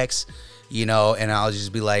in Flex, you know, and I'll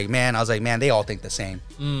just be like, man, they all think the same.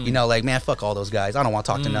 You know, like, man, fuck all those guys. I don't want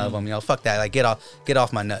to talk to none of them. You know, fuck that. Like, get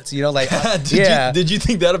off my nuts. You know, like, Did you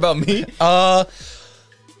think that about me?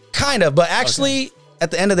 Kind of, but actually, at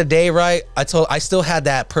the end of the day, right, I still had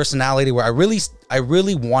that personality where I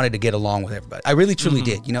really wanted to get along with everybody. I really truly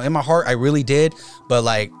did. You know, in my heart, I really did. But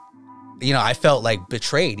like, you know, I felt like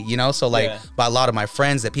betrayed, you know? So like by a lot of my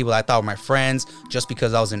friends, that people I thought were my friends just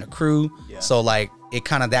because I was in a crew. So like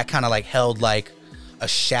that kind of like held like a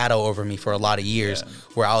shadow over me for a lot of years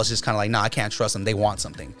where I was just kind of like, no, I can't trust them. They want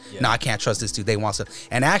something. No, I can't trust this dude. They want something.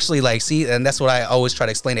 And actually like, see, and that's what I always try to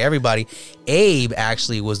explain to everybody. Abe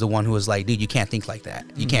actually was the one who was like, dude, you can't think like that.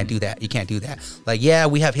 You can't do that. You can't do that. Like, yeah,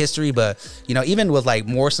 we have history, but you know, even with like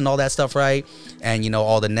Morris and all that stuff, right? And you know,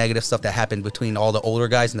 all the negative stuff that happened between all the older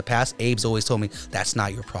guys in the past, Abe's always told me, that's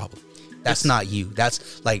not your problem. That's not you.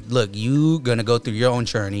 That's like, look, you gonna go through your own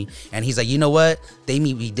journey. And he's like, you know what? They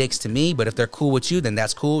may be dicks to me, but if they're cool with you, then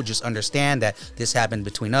that's cool. Just understand that this happened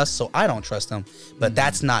between us, so I don't trust them. But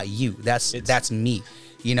that's not you. That's me.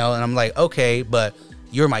 You know, and I'm like, okay, but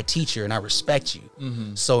you're my teacher and I respect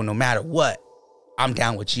you. So no matter what, I'm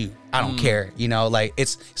down with you. I don't care. You know, like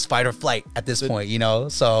it's fight or flight at this point, you know?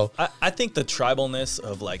 So I think the tribalness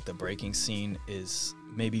of like the breaking scene is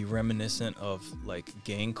maybe reminiscent of like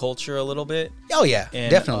gang culture a little bit. Oh yeah,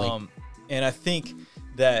 and, definitely. And I think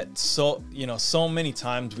that so many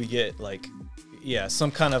times we get like,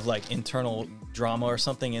 some kind of like internal drama or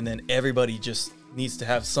something, and then everybody just needs to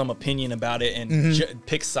have some opinion about it and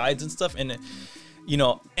pick sides and stuff. And you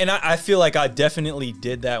know, and I feel like I definitely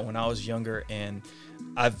did that when I was younger, and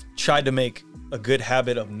I've tried to make a good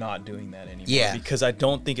habit of not doing that anymore. Because I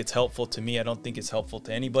don't think it's helpful to me. I don't think it's helpful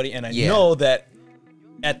to anybody, and I know that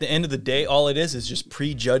at the end of the day, all it is just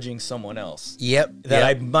prejudging someone else. Yep. That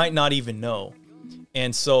I might not even know.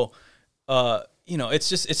 And so, you know, it's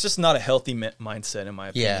just not a healthy mindset in my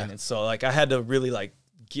opinion. Yeah. And so like I had to really like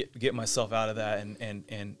get myself out of that,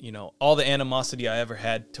 and you know, all the animosity I ever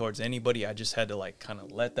had towards anybody, I just had to like kind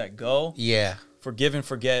of let that go. Yeah. Forgive and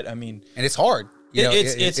forget. I mean, and it's hard. You know,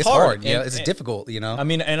 it's hard. You know, it's difficult, you know. I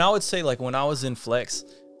mean, and I would say like when I was in Flex,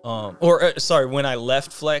 when I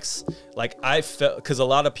left Flex, like I felt, because a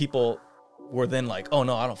lot of people were then like, oh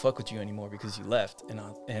no, I don't fuck with you anymore because you left,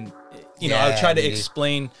 and you know, I would try to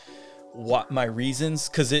explain what my reasons,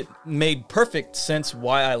 because it made perfect sense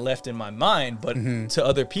why I left in my mind, but to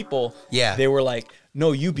other people, they were like,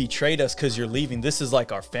 no, you betrayed us because you're leaving. This is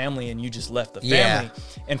like our family, and you just left the family.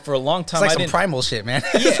 And for a long time, it's like some primal shit, man.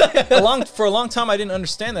 For a long time, I didn't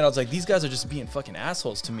understand that. I was like, these guys are just being fucking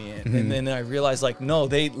assholes to me, and then I realized like, no,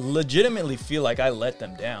 they legitimately feel like I let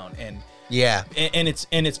them down, and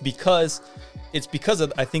it's because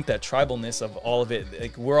of, I think, that tribalness of all of it.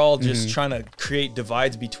 Like we're all just trying to create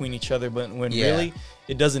divides between each other, but when really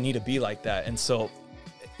it doesn't need to be like that. And so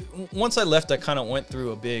once I left, I kind of went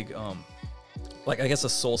through a big like I guess a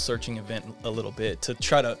soul searching event a little bit to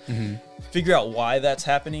try to figure out why that's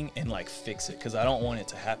happening and like fix it, because I don't want it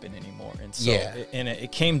to happen anymore. And so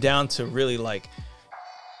it came down to really like,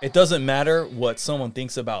 it doesn't matter what someone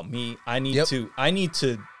thinks about me. I need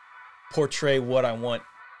to portray what I want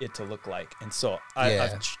it to look like. And so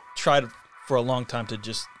I've tried for a long time to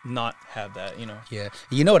just not have that, you know.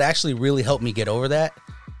 You know what actually really helped me get over that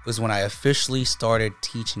was when I officially started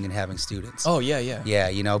teaching and having students. Yeah,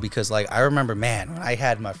 you know, because like I remember, man, when I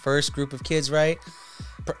had my first group of kids, right?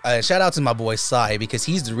 Shout out to my boy Sai, because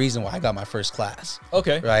he's the reason why I got my first class.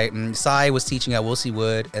 Right? And Sai was teaching at Wilsey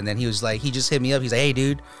Wood, and then he was like, he just hit me up. He's like, hey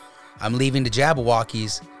dude, I'm leaving the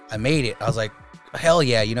Jabberwockies. I made it. I was like, hell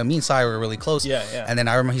yeah, you know, me and Sai were really close. And then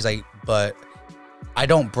I remember he's like, but I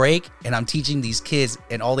don't break, and I'm teaching these kids,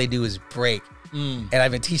 and all they do is break. And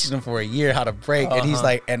I've been teaching them for a year how to break. And he's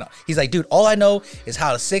like, dude, all I know is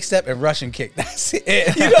how to 6-step and Russian kick. That's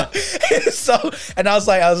it. You know? So, and I was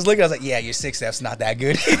like, yeah, your 6-step's not that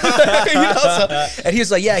good. You know? So, and he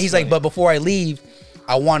was like, yeah, he's like, but before I leave,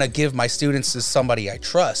 I want to give my students to somebody I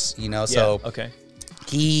trust, you know? So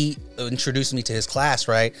he introduced me to his class,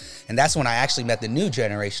 right? And that's when I actually met the new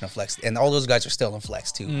generation of Flex. And all those guys are still in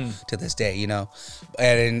Flex too, to this day, you know?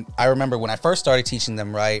 And I remember when I first started teaching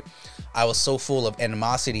them, right, I was so full of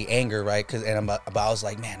animosity, anger, right? I was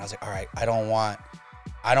like, man, all right, I don't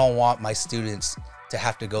want my students to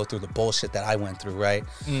have to go through the bullshit that I went through, right?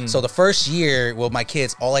 So the first year, well, my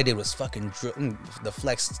kids, all I did was fucking drill the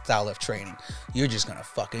Flex style of training. You're just gonna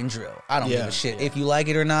fucking drill. I don't give a shit if you like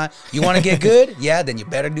it or not. You want to get good? Yeah, then you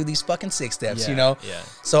better do these fucking 6 steps, you know?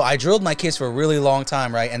 So I drilled my kids for a really long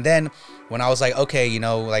time, right? And then when I was like, okay, you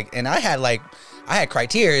know, like, and I had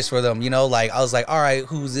criteria for them, you know, like I was like, all right,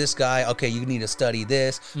 who's this guy? Okay, you need to study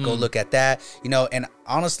this, go look at that, you know. And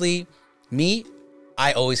honestly,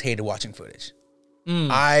 I always hated watching footage.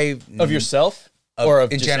 Of yourself or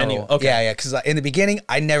of in general? Anyone? Okay. Yeah, because in the beginning,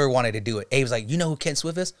 I never wanted to do it. Abe was like, you know who Ken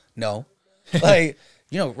Swift is? No. Like,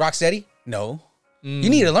 you know Rocksteady? No. You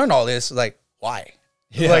need to learn all this. Like, why?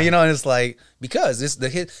 Like, you know, and it's like, because it's the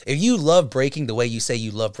hit. If you love breaking the way you say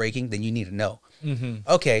you love breaking, then you need to know.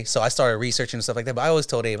 Okay, so I started researching and stuff like that, but I always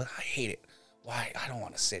told Abe, I hate it. Why? I don't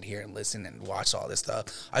want to sit here and listen and watch all this stuff.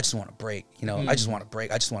 I just want to break, you know. I just want to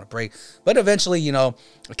break. But eventually, you know,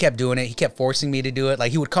 I kept doing it. He kept forcing me to do it.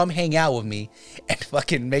 Like, he would come hang out with me and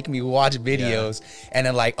fucking make me watch videos. And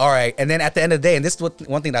then like, all right. And then at the end of the day, and this is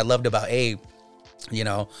one thing that I loved about Abe, you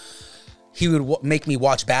know, he would make me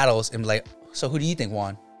watch battles and be like, so who do you think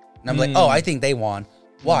won? And I'm like, oh, I think they won.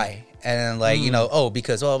 Why? And like, you know, oh,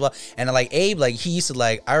 because blah, blah, blah. And then like Abe, like he used to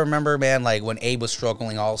like, I remember, man, like when Abe was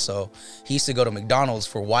struggling also, he used to go to McDonald's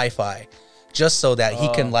for Wi-Fi just so that he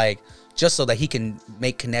can like, just so that he can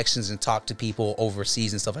make connections and talk to people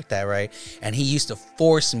overseas and stuff like that, right? And he used to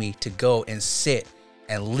force me to go and sit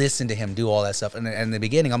and listen to him do all that stuff. And in the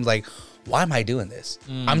beginning, I'm like, why am I doing this?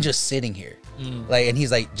 I'm just sitting here. Like, and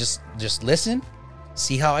he's like, just listen.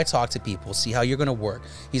 See how I talk to people. See how you're going to work.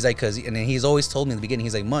 He's like, and then he's always told me in the beginning,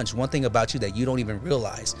 he's like, Munch, one thing about you that you don't even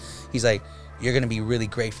realize. He's like, you're going to be really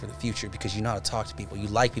great for the future because you know how to talk to people. You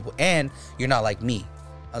like people and you're not like me.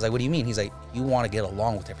 I was like, what do you mean? He's like, you want to get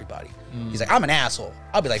along with everybody. He's like, I'm an asshole.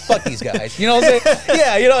 I'll be like, fuck these guys. You know what I'm saying?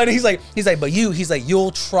 Yeah, you know, and he's like, but he's like,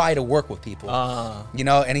 you'll try to work with people. You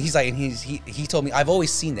know, and he's like, and he told me, I've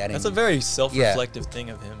always seen that in That's you. A very self-reflective thing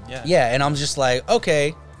of him. Yeah. Yeah, and I'm just like,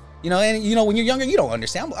 okay. You know, and you know, when you're younger, you don't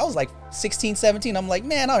understand. I was like 16, 17. I'm like,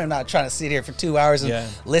 man, I'm not trying to sit here for 2 hours and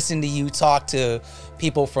listen to you talk to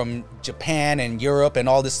people from Japan and Europe and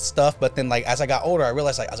all this stuff. But then, like, as I got older, I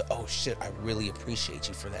realized, like, I was like, oh shit, I really appreciate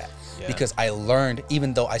you for that, because I learned,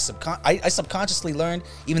 even though I subconsciously learned,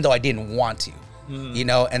 even though I didn't want to, you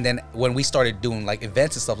know. And then when we started doing like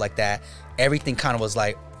events and stuff like that, everything kind of was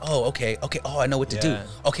like, oh, okay, oh, I know what to do.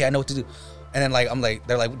 Okay, I know what to do. And then, like, I'm like,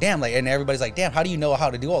 they're like, damn, like, and everybody's like, damn, how do you know how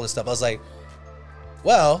to do all this stuff? I was like,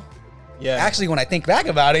 well, actually, when I think back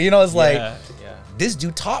about it, you know, it's like, this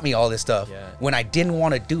dude taught me all this stuff when I didn't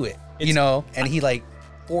want to do it, you know, and he like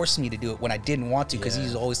forced me to do it when I didn't want to, because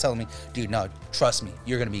he's always telling me, dude, no, trust me,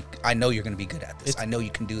 I know you're going to be good at this. I know you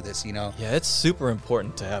can do this, you know? Yeah, it's super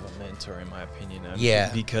important to have a mentor, in my opinion.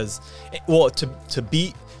 Because, well,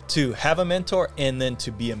 to have a mentor and then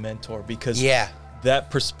to be a mentor, because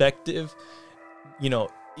that perspective, you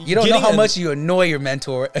know, you don't know how much you annoy your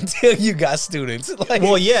mentor until you got students. Like,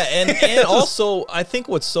 well, yeah, and also I think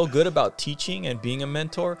what's so good about teaching and being a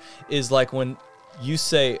mentor is like when you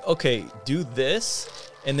say, okay, do this,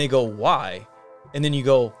 and they go, why? And then you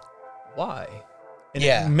go, why? And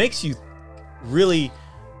it makes you really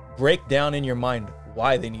break down in your mind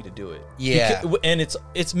why they need to do it. And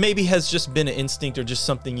it's maybe has just been an instinct or just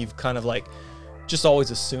something you've kind of like just always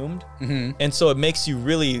assumed. And so it makes you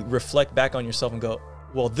really reflect back on yourself and go,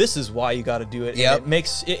 well, this is why you got to do it. And it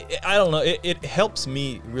makes it, I don't know, it helps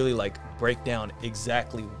me really like break down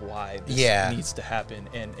exactly why this needs to happen,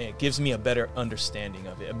 and it gives me a better understanding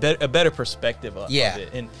of it, a better perspective of it.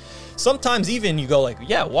 And sometimes even you go like,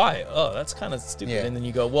 why? Oh, that's kind of stupid. And then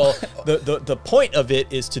you go, well, the point of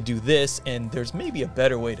it is to do this, and there's maybe a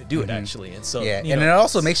better way to do it actually. And so and it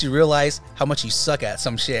also makes you realize how much you suck at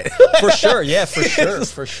some shit. For sure.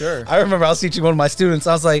 For sure. I remember I was teaching one of my students.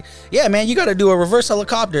 I was like, yeah, man, you got to do a reverse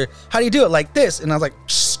helicopter. How do you do it? Like this. And I was like,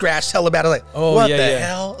 scratched hella bad. I was like, what the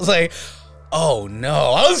hell? I was like, oh no.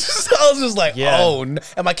 I was just like, oh no.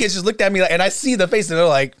 And my kids just looked at me like, and I see the face and they're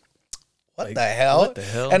like, what the hell? What the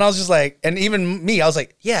hell? And I was just like, and even me, I was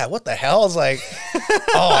like, yeah, what the hell? I was like,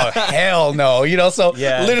 oh, hell no. You know, so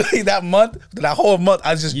literally that whole month,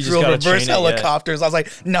 I just drilled reverse helicopters. I was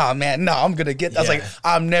like, nah, man, I'm going to get that. I was like,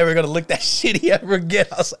 I'm never going to look that shitty ever again.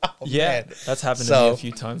 I was like, oh, man. That's happened to me a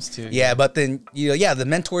few times too. Yeah, but then, you know, the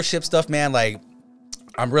mentorship stuff, man, like,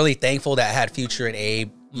 I'm really thankful that I had Future and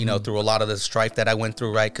Abe, you know, through a lot of the strife that I went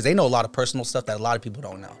through, right? Because they know a lot of personal stuff that a lot of people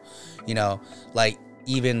don't know, you know, like,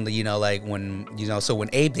 even, you know, like when, you know, so when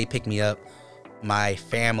Abe, they picked me up, my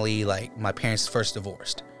family, like my parents first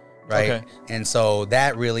divorced, right? Okay. And so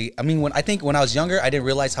that really, I mean, when I was younger, I didn't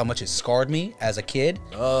realize how much it scarred me as a kid.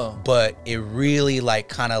 Oh. But it really like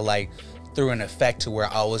kind of like threw an effect to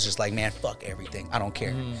where I was just like, man, fuck everything. I don't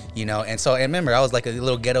care, you know? And so, and remember, I was like a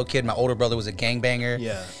little ghetto kid. My older brother was a gangbanger.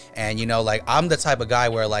 Yeah. And, you know, like I'm the type of guy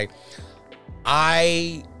where like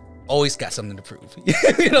I always got something to prove.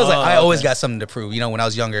 You know, I always got something to prove. You know, when I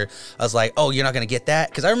was younger, I was like, oh, you're not going to get that?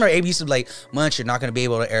 Because I remember Abe used to be like, Munch, you're not going to be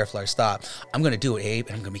able to air flyer stop. I'm going to do it, Abe,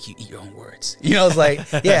 and I'm going to make you eat your own words. You know, it's like,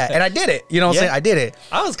 and I did it. You know what I'm saying? I did it.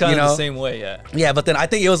 I was kind of the same way, Yeah, but then I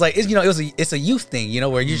think it was like, it's a youth thing, you know,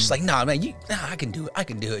 where you're just like, nah, man, I can do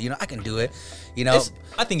it. You know, I can do it. You know?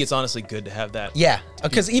 I think it's honestly good to have that. Yeah,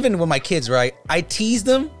 because even with my kids, right, I tease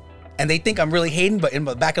them, and they think I'm really hating, but in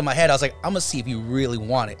the back of my head, I was like, I'm gonna see if you really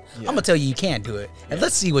want it. I'm gonna tell you you can do it, and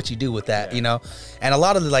let's see what you do with that, you know. And a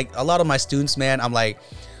lot of my students, man,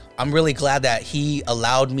 I'm really glad that he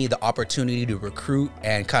allowed me the opportunity to recruit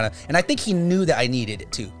and and I think he knew that I needed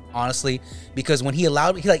it too, honestly, because when he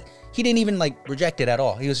allowed me, he didn't even like reject it at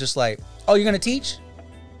all. He was just like, oh, you're gonna teach?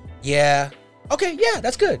 Yeah. Okay. Yeah,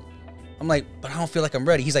 that's good. I'm like, but I don't feel like I'm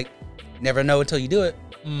ready. He's like, never know until you do it.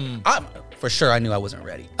 For sure, I knew I wasn't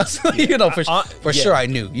ready. You know, for sure I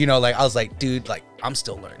knew. You know, like I was like, dude, like I'm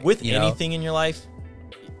still learning. With anything in your life,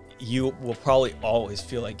 you will probably always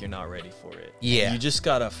feel like you're not ready for it. Yeah. And you just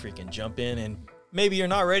gotta freaking jump in, and maybe you're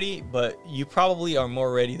not ready, but you probably are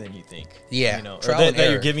more ready than you think. Yeah. You know, or that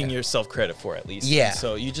you're giving yourself credit for at least. Yeah. And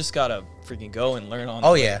so you just gotta freaking go and learn on.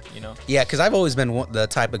 Oh yeah. You know. Yeah, because I've always been the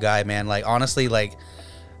type of guy, man. Like honestly, like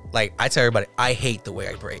I tell everybody, I hate the way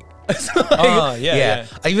I break. Yeah.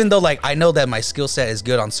 Even though like I know that my skill set is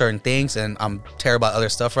good on certain things and I'm terrible at other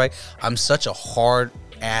stuff, right? I'm such a hard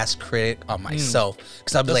ass critic on myself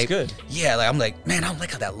because I'm like, good. Yeah, like I'm like, man, I don't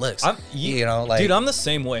like how that looks. You know, like, dude, I'm the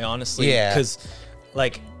same way, honestly. Yeah, because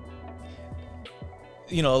like,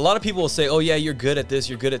 you know, a lot of people will say, oh yeah, you're good at this,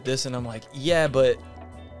 and I'm like, yeah, but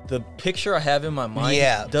the picture I have in my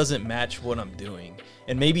mind doesn't match what I'm doing.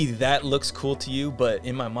 And maybe that looks cool to you, but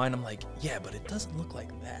in my mind, I'm like, yeah, but it doesn't look like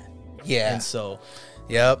that. Yeah. And so,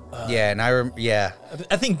 Yep. Yeah. And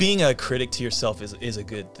I think being a critic to yourself is a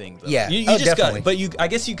good thing. Though. Yeah. You just definitely. I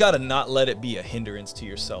guess you got to not let it be a hindrance to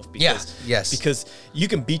yourself. Because, Yes. Because you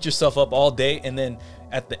can beat yourself up all day, and then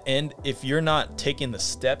at the end, if you're not taking the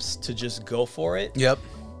steps to just go for it, Yep.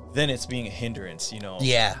 then it's being a hindrance, you know?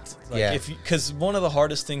 Yeah. Like because one of the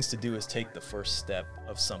hardest things to do is take the first step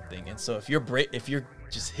of something. And so if you're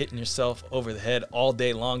just hitting yourself over the head all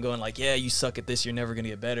day long, going like, yeah, you suck at this, you're never gonna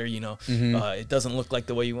get better, you know, it doesn't look like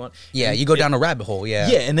the way you want. Yeah. And You go down a rabbit hole. Yeah.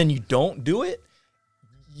 Yeah, and then you don't do it.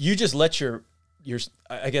 You just let your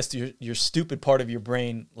stupid part of your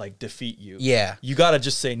brain like defeat you. Yeah. You gotta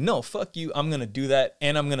just say, no, fuck you. I'm gonna do that,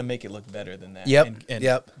 and I'm gonna make it look better than that. Yep.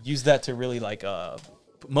 And use that to really like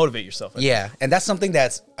motivate yourself. Yeah, and that's something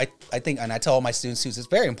that's I think, and I tell all my students too, it's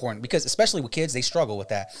very important because especially with kids, they struggle with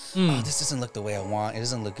that. Oh, this doesn't look the way I want. It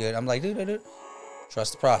doesn't look good. I'm like, dude,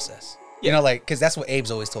 trust the process. You know, like, because that's what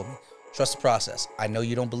Abe's always told me. Trust the process. I know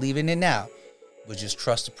you don't believe in it now, but just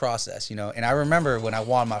trust the process. You know, and I remember when I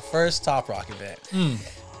won my first Top Rock event.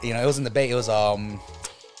 You know, it was in the Bay. It was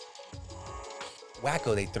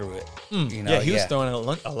Wacko, they threw it. You know, he was throwing a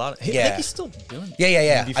lot. I think he's still doing it.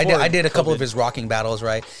 Yeah. I did a couple of his rocking battles,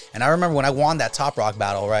 right? And I remember when I won that Top Rock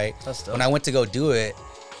battle, right? That's dope. When I went to go do it,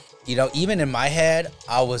 you know, even in my head,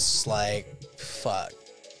 I was like, fuck,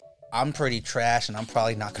 I'm pretty trash and I'm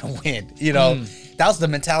probably not going to win. You know, that was the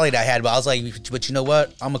mentality that I had. But I was like, but you know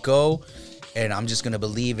what? I'm going to go and I'm just going to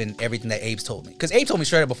believe in everything that Abe's told me. Because Abe told me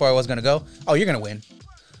straight up before I was going to go, oh, you're going to win.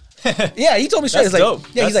 Yeah, he told me straight. That's He's like, dope.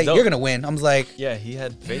 yeah, That's he's like, dope. you're gonna win. I was like, Yeah, he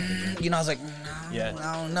had faith in you. you know, I was like, no, Yeah.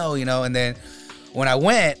 I don't know, you know. And then when I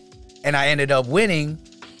went and I ended up winning,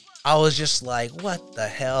 I was just like, what the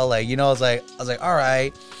hell, like, you know, I was like, all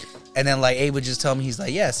right. And then like Abe would just tell me, he's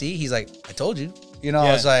like, yeah, see, he's like, I told you, you know.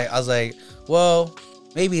 Yeah. I was like, well,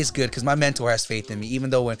 maybe it's good because my mentor has faith in me,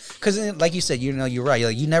 even though because like you said, you know, you're right. You're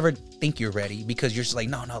like, you never think you're ready because you're just like,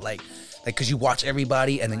 no, like, because you watch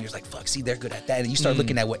everybody and then you're just like, fuck, see, they're good at that. And you start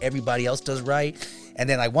looking at what everybody else does right. And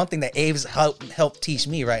then like one thing that Abe's helped teach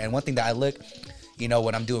me, right? And one thing that I look, you know,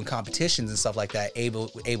 when I'm doing competitions and stuff like that, Abe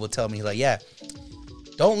will tell me, like, yeah,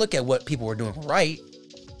 don't look at what people were doing right.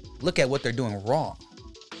 Look at what they're doing wrong.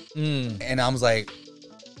 And I was like,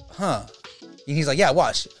 huh. And he's like, yeah,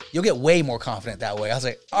 watch. You'll get way more confident that way. I was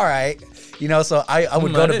like, all right. You know, so I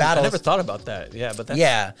would go to battles. I never thought about that. Yeah, but that's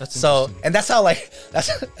so, interesting. and that's how like,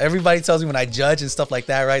 that's everybody tells me when I judge and stuff like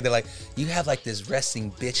that, right? They're like, you have like this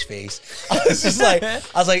resting bitch face. I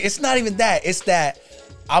was like, it's not even that. It's that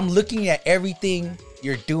I'm looking at everything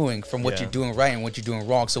you're doing from what you're doing right and what you're doing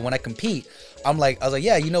wrong. So when I compete, I was like,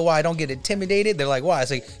 yeah, you know why I don't get intimidated? They're like, why? I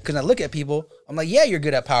say, because I look at people, I'm like, yeah, you're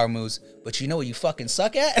good at power moves, but you know what you fucking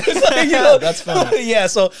suck at? Like, you know? That's funny. Yeah,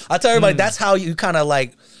 so I tell everybody that's how you kind of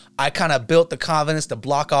like, I kind of built the confidence to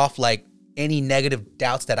block off like any negative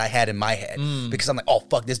doubts that I had in my head because I'm like, oh,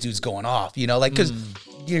 fuck, this dude's going off, you know? Like, because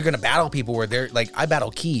you're going to battle people where they're like, I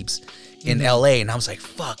battle Keebs in LA and I was like,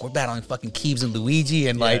 fuck, we're battling fucking Keebs and Luigi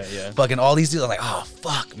and fucking all these dudes. I'm like, oh,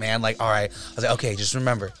 fuck, man. Like, all right. I was like, okay, just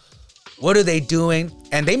remember, what are they doing?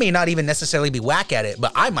 And they may not even necessarily be whack at it,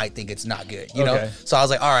 but I might think it's not good, you know? So I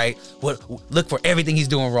was like, all right, look for everything he's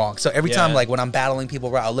doing wrong. So every time, like when I'm battling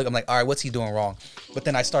people, I'm like, all right, what's he doing wrong? But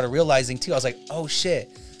then I started realizing too, I was like, oh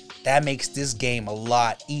shit, that makes this game a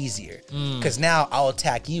lot easier. Because now I'll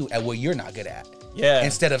attack you at what you're not good at. Yeah.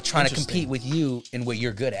 Instead of trying to compete with you in what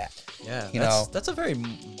you're good at. Yeah. You know? That's a very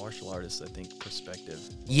martial artist, I think, perspective.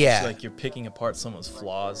 Yeah. It's like you're picking apart someone's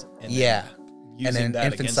flaws and and then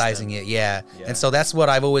emphasizing it, and so that's what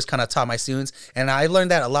I've always kind of taught my students, and I learned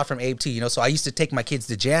that a lot from Abe too, you know. So I used to take my kids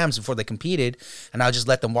to jams before they competed, and I'll just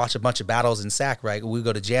let them watch a bunch of battles in SAC, right? We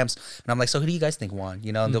go to jams, and I'm like, so who do you guys think won?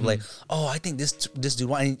 You know, and they'll be like, oh, I think this dude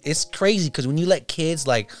won. And it's crazy because when you let kids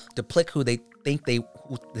like depict who they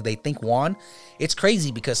think won, it's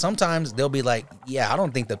crazy because sometimes they'll be like, yeah, I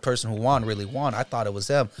don't think the person who won really won. I thought it was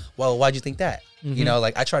them. Well, why'd you think that? You know,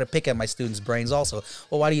 like I try to pick at my students' brains also.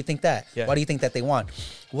 Well, why do you think that? Why do you think that they won?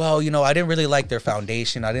 Well, you know, I didn't really like their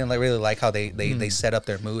foundation. I didn't really like how they set up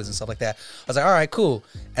their moves and stuff like that. I was like, all right, cool.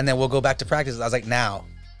 And then we'll go back to practice. I was like, now,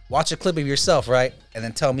 watch a clip of yourself, right? And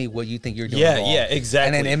then tell me what you think you're doing wrong. Yeah,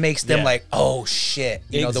 exactly. And then it makes them like, oh, shit.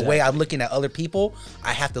 You know, the way I'm looking at other people,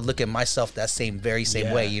 I have to look at myself that same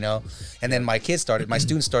way, you know? And then my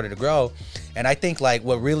students started to grow. And I think, like,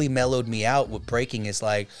 what really mellowed me out with breaking is,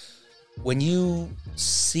 like, when you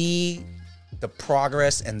see the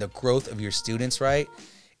progress and the growth of your students, right?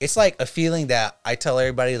 It's like a feeling that I tell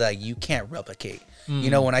everybody, like, you can't replicate. You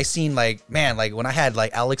know, when I seen, like, man, like, when I had,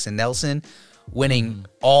 like, Alex and Nelson winning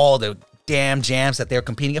all the damn jams that they're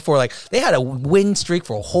competing for. Like they had a win streak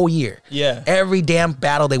for a whole year. Yeah. Every damn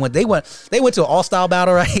battle they went to an all style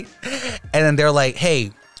battle, right? And then they're like,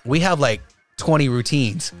 hey, we have like 20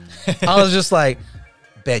 routines. I was just like,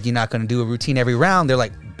 bet you're not going to do a routine every round. They're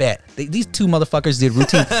like, bet. These two motherfuckers did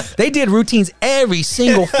routines. They did routines every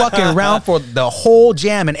single fucking round for the whole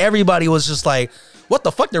jam. And everybody was just like, what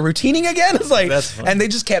the fuck? They're routining again? It's like, and they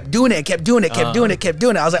just kept doing it, kept doing it.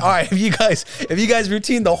 I was like, all right, if you guys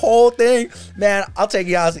routine the whole thing, man, I'll take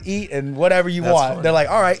you out to eat and whatever you want. Funny. They're like,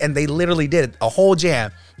 all right. And they literally did a whole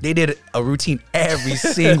jam. They did a routine every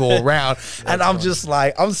single round. And I'm just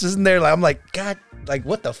like, I'm sitting there like, I'm like, God, like,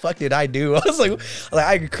 what the fuck did I do? I was like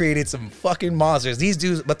I created some fucking monsters. These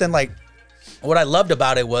dudes, but then like, what I loved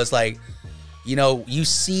about it was like, you know, you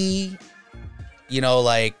see, you know,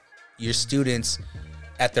 like your students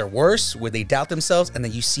at their worst where they doubt themselves, and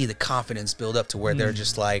then you see the confidence build up to where they're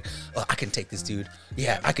just like, oh, I can take this dude.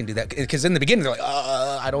 Yeah, I can do that. Because in the beginning they're like,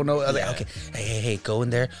 I don't know. I was like, okay, hey, go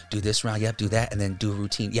in there, do this round, do that, and then do a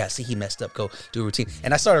routine. Yeah, see, he messed up, go do a routine.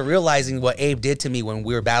 And I started realizing what Abe did to me when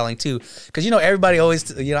we were battling too. Because, you know, everybody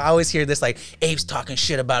always, you know, I always hear this like, Abe's talking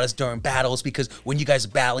shit about us during battles because when you guys are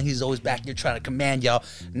battling, he's always back here trying to command y'all.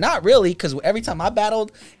 Not really, because every time I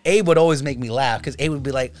battled, Abe would always make me laugh. Because Abe would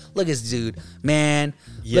be like, look at this dude, man.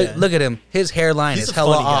 Yeah. Look at him. His hairline is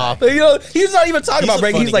hella off. You know, he's not even talking about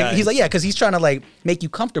breaking. He's like, yeah, because he's trying to like make you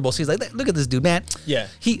comfortable. So he's like, look at this dude, man. Yeah.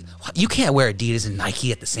 You can't wear Adidas and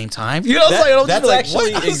Nike at the same time. You know what I'm saying? That's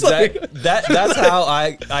actually exactly that's how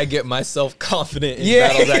I get myself confident in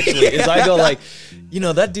battles. Actually, is I go like, you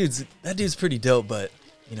know, that dude's pretty dope, but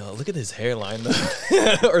you know, look at his hairline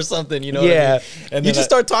though, or something. You know, yeah. What I mean? And you just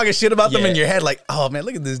start talking shit about them in your head, like, oh man,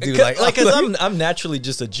 look at this dude. Because I'm naturally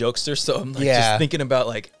just a jokester, so I'm like just thinking about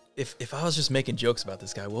like, if I was just making jokes about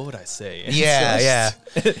this guy, what would I say? And yeah.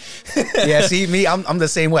 See, me, I'm the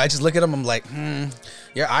same way. I just look at him, I'm like,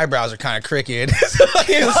 your eyebrows are kind of crooked,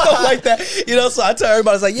 stuff like that. You know, so I tell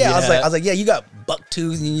everybody, I was like, yeah, you got buck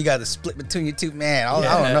tooth and you got the split between your tooth, man. I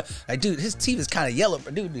don't know, like, dude, his teeth is kind of yellow,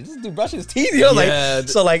 but dude, this dude brushing his teeth, you know, like,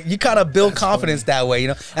 so like you kind of build confidence that way, you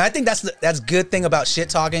know. And I think that's good thing about shit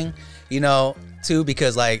talking, you know, too,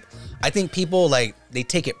 because like I think people like they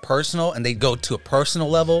take it personal and they go to a personal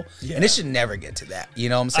level, and it should never get to that. You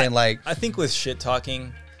know what I'm saying? I think with shit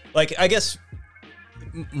talking, like I guess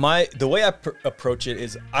the way I approach it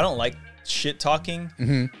is I don't like shit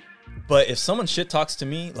talking, but if someone shit talks to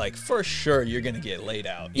me, like for sure you're gonna get laid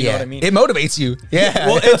out. You know what I mean? It motivates you. Yeah.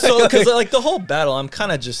 Well, and so because like the whole battle, I'm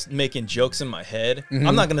kind of just making jokes in my head.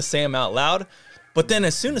 I'm not gonna say them out loud, but then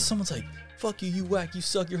as soon as someone's like, fuck you, you whack, you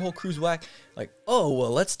suck, your whole crew's whack. Like, oh, well,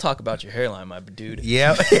 let's talk about your hairline, my dude.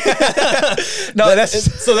 Yeah. That's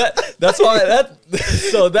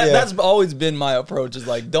always been my approach is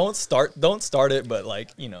like, don't start it, but like,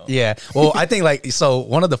 you know. Yeah. Well, I think like, so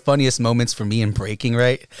one of the funniest moments for me in breaking,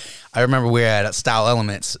 right? I remember we were at Style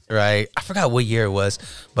Elements, right? I forgot what year it was,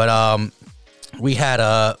 but, we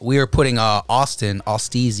were putting Austin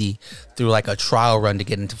Osteezy through like a trial run to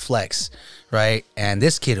get into Flex, right? And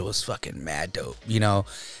this kid was fucking mad dope, you know.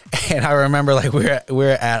 And I remember like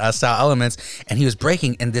we're at Style Elements, and he was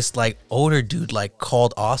breaking, and this like older dude like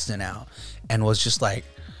called Austin out and was just like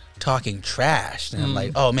talking trash. And I'm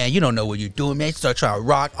like, oh man, you don't know what you're doing, man. Start trying to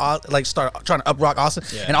up rock Austin.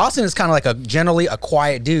 Yeah. And Austin is kind of like generally a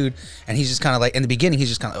quiet dude, and he's just kind of like in the beginning he's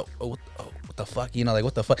just kind of what the fuck, you know, like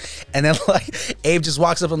what the fuck. And then like Abe just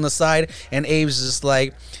walks up on the side, and Abe's just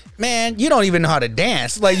like, man, you don't even know how to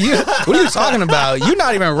dance. Like, what are you talking about? You're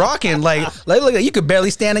not even rocking. Like you could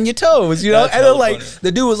barely stand on your toes, you know. That's and then like funny.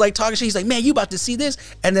 The dude was like talking shit. He's like, man, you about to see this?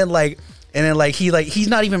 And then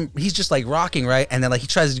he's just like rocking, right? And then like he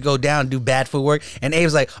tries to go down, do bad footwork, and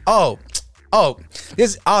Abe's like, oh,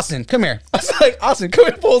 this is Austin. Come here. I was like, Austin, come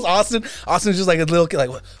here. Pulls Austin. Austin's just like a little kid, like,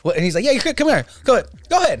 what? And he's like, yeah, come here. Go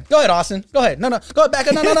ahead, Austin. Go ahead. No, go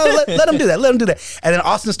back. No. Let him do that. And then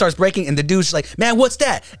Austin starts breaking, and the dude's just like, man, what's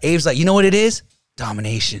that? Abe's like, you know what it is?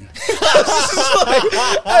 Domination.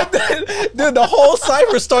 And then, dude, the whole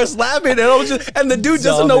cypher starts laughing, and the dude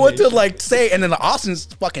doesn't know what to like say. And then Austin's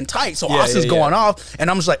fucking tight, so Austin's going off,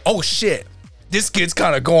 and I'm just like, oh shit. This kid's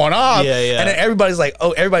kind of going off. Yeah. And then everybody's like,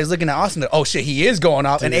 everybody's looking at Austin. Like, oh shit, he is going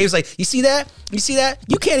off. Dude. And Abe's like, you see that?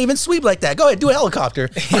 You can't even sweep like that. Go ahead, do a helicopter.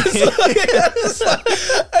 I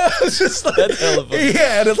was just like, that's hella funny.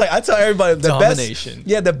 Yeah, and it's like, I tell everybody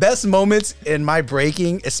the best moments in my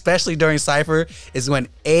breaking, especially during Cypher, is when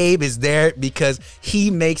Abe is there, because he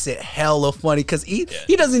makes it hella funny, because he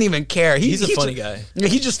doesn't even care. He's a funny guy.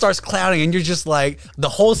 He just starts clowning, and you're just like, the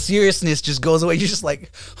whole seriousness just goes away. You're just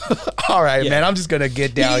like, all right, man. man. I'm just gonna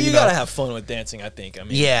get down. You gotta have fun with dancing. I think. I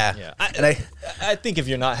mean, yeah. I think if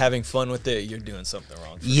you're not having fun with it, you're doing something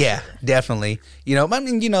wrong. Yeah, sure. Definitely. I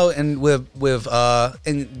mean, and with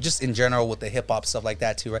and just in general with the hip hop stuff like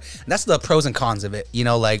that too, right? And that's the pros and cons of it.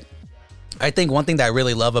 Like I think one thing that I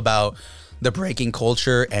really love about the breaking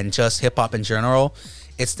culture and just hip hop in general,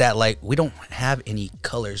 it's that like we don't have any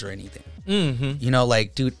colors or anything. Mm-hmm.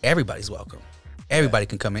 Like, dude, everybody's welcome. Everybody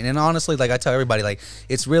can come in. And honestly, like I tell everybody, like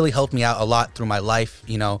it's really helped me out a lot through my life,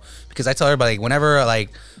 because I tell everybody whenever I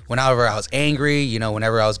was angry,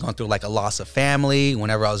 whenever I was going through like a loss of family,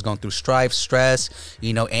 whenever I was going through strife, stress,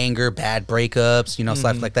 anger, bad breakups,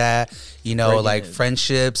 stuff like that, like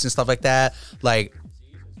friendships and stuff like that, like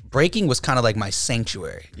breaking was kind of like my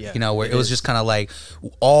sanctuary, where it was just kind of like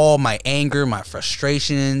all my anger, my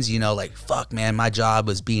frustrations, like, fuck, man, my job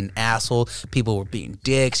was being an asshole. People were being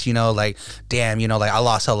dicks, like, damn, like I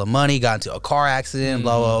lost hella money, got into a car accident,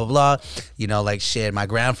 blah, blah, blah, blah. Like, shit, my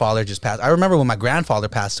grandfather just passed. I remember when my grandfather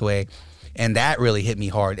passed away, and that really hit me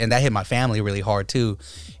hard, and that hit my family really hard too.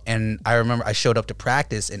 And I remember I showed up to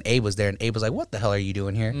practice, and Abe was there, and Abe was like, what the hell are you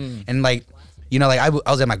doing here? And like, I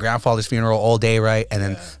was at my grandfather's funeral all day, right? And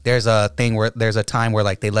then there's a time where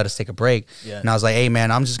like they let us take a break. Yeah. And I was like, hey man,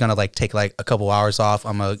 I'm just gonna like take like a couple hours off.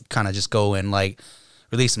 I'm gonna kind of just go and like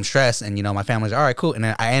release some stress. And my family's like, all right, cool. And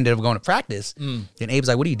then I ended up going to practice. And Abe's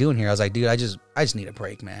like, what are you doing here? I was like, dude, I just need a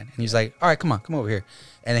break, man. And he's like, all right, come over here.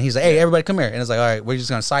 And then he's like, hey, everybody come here. And it's like, all right, we're just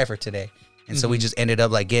gonna cipher today. And so we just ended up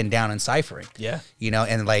like getting down and ciphering. Yeah.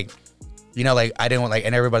 And like, like I didn't want like,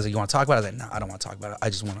 and everybody's like, you want to talk about it? I was like, no, I don't want to talk about it. I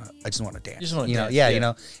just want to dance. You just want to dance.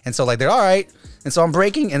 Yeah. And so like they're all right. And so I'm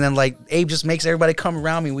breaking, and then like Abe just makes everybody come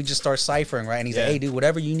around me. And we just start ciphering, right? And he's like, hey, dude,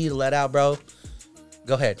 whatever you need to let out, bro,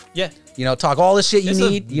 go ahead. Yeah. Talk all the shit you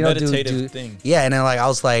need. Meditative thing. Yeah. And then like I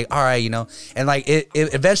was like, all right, and like it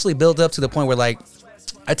eventually built up to the point where like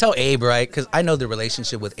I tell Abe, right, because I know the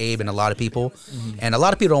relationship with Abe and a lot of people, and a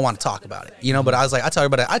lot of people don't want to talk about it, but I was like, I tell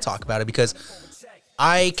everybody I talk about it because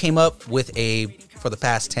I came up with Abe for the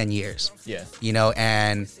past 10 years. Yeah.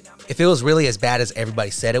 And if it was really as bad as everybody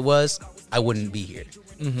said it was, I wouldn't be here.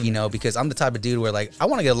 Because I'm the type of dude where like I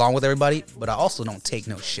want to get along with everybody, but I also don't take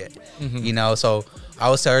no shit. So I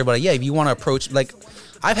always tell everybody, yeah, if you want to approach, like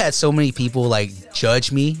I've had so many people like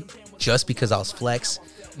judge me just because I was flex.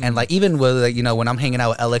 And like even with like, when I'm hanging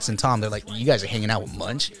out with Alex and Tom, they're like, you guys are hanging out with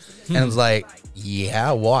Munch? And it's like,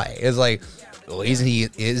 yeah, why? It's like, well, isn't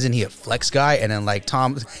he a flex guy? And then like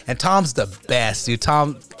Tom's the best, dude.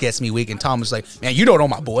 Tom gets me weak, and Tom was like, man, you don't know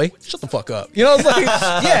my boy. Shut the fuck up. It's like,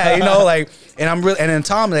 yeah, like, and I'm really, and then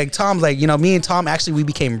Tom's like, me and Tom actually we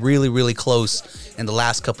became really, really close in the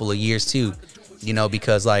last couple of years too.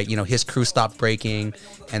 Because like, his crew stopped breaking,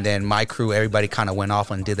 and then my crew, everybody kind of went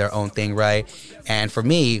off and did their own thing, right? And for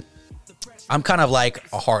me, I'm kind of like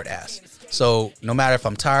a hard ass. So no matter if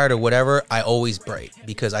I'm tired or whatever, I always break,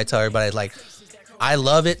 because I tell everybody like, I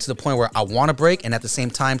love it to the point where I want to break, and at the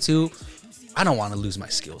same time too, I don't want to lose my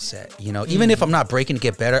skill set. Even if I'm not breaking to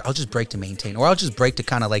get better, I'll just break to maintain, or I'll just break to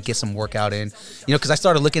kind of like get some workout in. Because I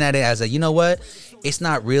started looking at it as a, it's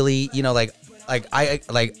not really, like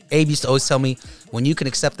Abe used to always tell me, when you can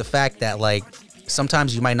accept the fact that like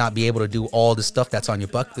sometimes you might not be able to do all the stuff that's on your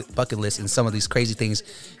bucket list and some of these crazy things,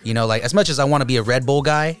 like as much as I want to be a Red Bull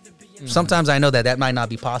guy, sometimes I know that might not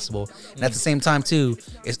be possible. And at the same time too,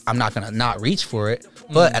 I'm not going to not reach for it.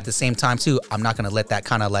 But at the same time too, I'm not going to let that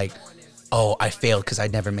kind of like, oh, I failed because I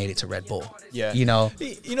never made it to Red Bull. Yeah.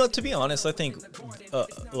 To be honest, I think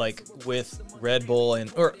like with Red Bull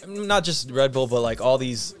or not just Red Bull, but like all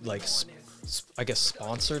these like, I guess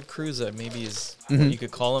sponsored crews that maybe is what you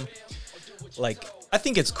could call them. Like, I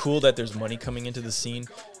think it's cool that there's money coming into the scene.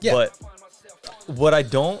 Yeah. But what I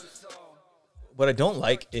don't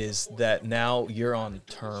like is that now you're on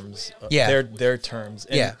terms, their terms.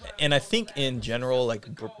 And, and I think in general, like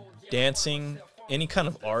dancing, any kind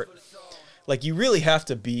of art, like you really have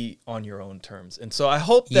to be on your own terms. And so I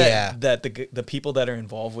hope that the people that are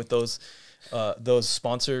involved with those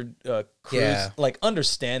sponsored crews like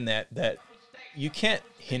understand that you can't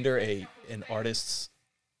hinder an artist's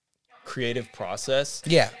creative process.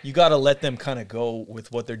 Yeah, you got to let them kind of go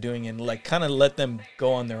with what they're doing and like kind of let them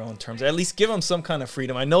go on their own terms, or at least give them some kind of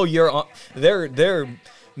freedom. I know they're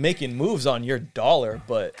making moves on your dollar,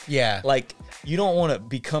 but like you don't want to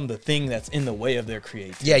become the thing that's in the way of their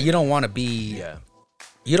creativity. Yeah, you don't want to be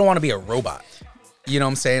a robot. You know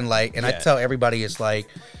what I'm saying? Like, and I tell everybody, it's like,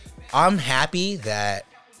 I'm happy that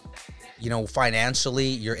financially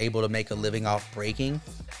you're able to make a living off breaking,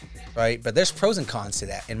 right? But there's pros and cons to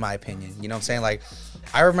that, in my opinion. You know what I'm saying? Like,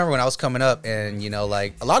 I remember when I was coming up, and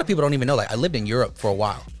like a lot of people don't even know, like I lived in Europe for a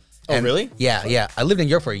while. Oh, really? Yeah. I lived in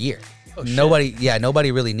Europe for a year.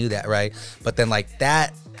 Nobody really knew that, right? But then like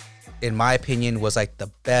that, in my opinion, was like the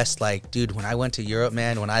best. Like, dude, when I went to Europe,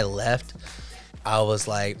 man, when I left, I was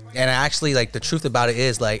like, and actually, like, the truth about it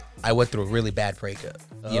is, like, I went through a really bad breakup.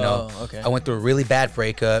 You know, okay. I went through a really bad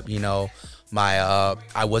breakup. You know,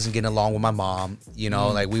 I wasn't getting along with my mom. You know,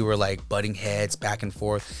 like we were like butting heads back and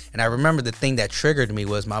forth. And I remember the thing that triggered me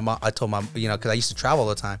was my mom. I told my, you know, because I used to travel all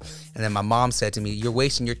the time, and then my mom said to me, "You're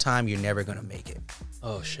wasting your time. You're never gonna make it."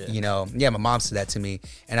 Oh shit. You know, yeah, my mom said that to me,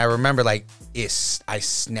 and I remember like I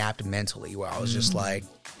snapped mentally where I was just like,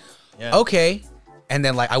 okay. And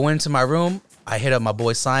then like I went into my room, I hit up my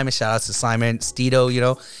boy Simon. Shout out to Simon Stito, you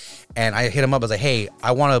know, and I hit him up. I was like, hey,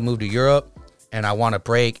 I want to move to Europe, and I want to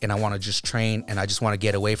break, and I want to just train, and I just want to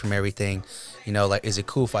get away from everything. You know, like, is it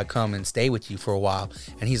cool if I come and stay with you for a while?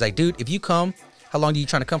 And he's like, dude, if you come, how long are you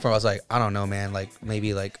trying to come for? I was like, I don't know, man. Like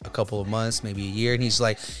maybe like a couple of months, maybe a year. And he's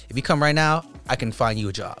like, if you come right now, I can find you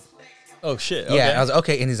a job. Oh shit. Okay. Yeah. I was like,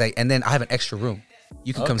 okay. And he's like, and then I have an extra room.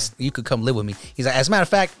 You can come. You could come live with me. He's like, as a matter of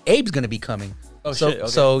fact, Abe's gonna be coming. Oh so, shit. Okay.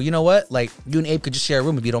 So you know what? Like you and Abe could just share a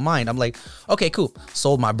room if you don't mind. I'm like, okay, cool.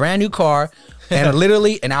 Sold my brand new car, and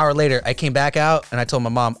literally an hour later, I came back out and I told my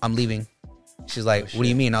mom I'm leaving. She's like, what do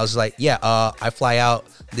you mean? I was like, yeah, I fly out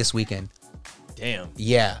this weekend. Damn.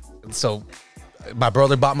 Yeah. So my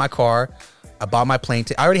brother bought my car. I bought my plane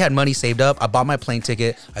ticket. I already had money saved up. I bought my plane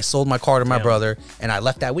ticket. I sold my car to my brother, and I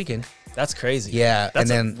left that weekend. That's crazy. Yeah. That's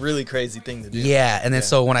and then, a really crazy thing to do. Yeah. And then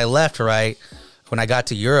so when I left, right, when I got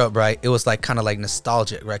to Europe, right, it was like kind of like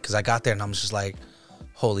nostalgic, right? Because I got there and I was just like,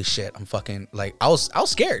 holy shit, I'm fucking like, I was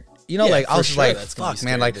scared. You know, like I was just like, fuck,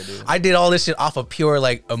 man, like I did all this shit off of pure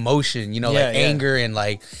like emotion, you know, like anger and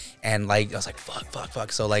like I was like,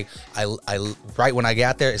 fuck. So like I right when I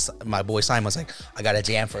got there, my boy Simon was like, I got a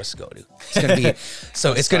jam for us to go to. It's gonna be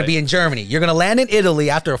it's gonna be in Germany. You're gonna land in Italy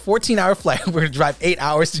after a 14-hour flight. We're gonna drive 8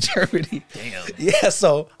 hours to Germany. Damn. Yeah.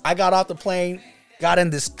 So I got off the plane. Got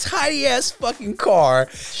in this tiny ass fucking car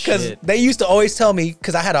because they used to always tell me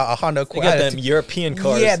because I had a Honda Accord. They got them European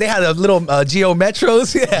cars. Yeah, they had a little Geo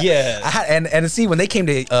Metros. Yeah. I had, and see when they came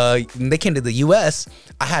to the US,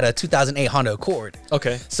 I had a 2008 Honda Accord.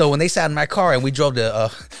 Okay. So when they sat in my car and we drove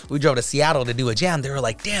to Seattle to do a jam, they were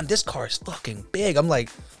like, "Damn, this car is fucking big." I'm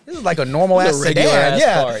like, this is like a normal ass sedan.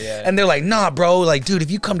 Car, yeah. And they're like, nah, bro, like, dude, if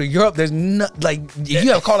you come to Europe, there's no, like, if you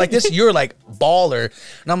have a car like this, you're like baller.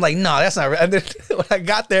 And I'm like, nah, that's not right. And then when I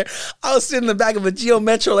got there, I was sitting in the back of a Geo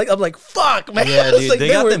Metro, like, I'm like, fuck, man. Yeah, dude, like, they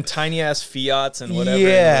got them tiny ass Fiats and whatever.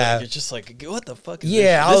 Yeah. And you're just like, what the fuck is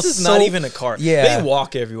this? This is not even a car. Yeah. They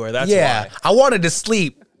walk everywhere. That's why. I wanted to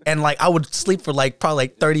sleep. And like, I would sleep for like probably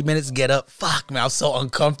like 30 minutes, get up. Fuck, man, I was so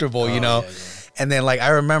uncomfortable, you know? Yeah. And then like I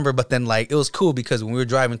remember, but then like it was cool because when we were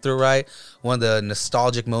driving through, right, one of the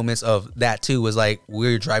nostalgic moments of that too was like we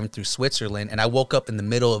were driving through Switzerland, and I woke up in the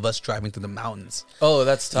middle of us driving through the mountains. Oh,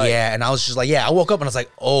 that's tight. Yeah, and I was just like, I woke up and I was like,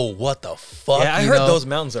 oh, what the fuck? Yeah, I heard those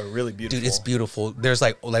mountains are really beautiful. Dude, it's beautiful. There's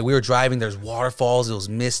like we were driving, there's waterfalls, it was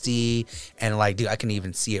misty, and like, dude, I can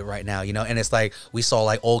even see it right now, you know. And it's like we saw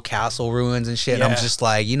like old castle ruins and shit. And I'm just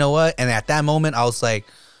like, you know what? And at that moment, I was like,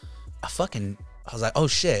 I was like, oh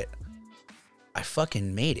shit. I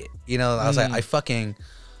fucking made it. You know, I was like,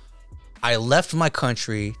 I left my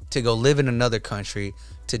country to go live in another country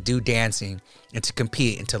to do dancing and to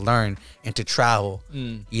compete and to learn and to travel,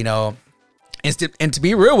 you know. And to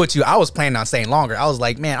be real with you, I was planning on staying longer. I was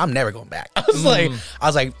like, man, I'm never going back. I was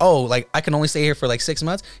like, oh, like I can only stay here for like 6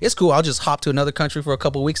 months. It's cool. I'll just hop to another country for a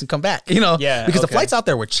couple of weeks and come back, you know? Yeah. Because the flights out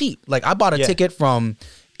there were cheap. Like I bought a ticket from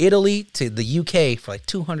Italy to the UK for like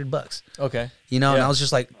 $200. Okay. You know, and I was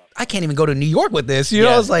just like, I can't even go to New York with this, you know.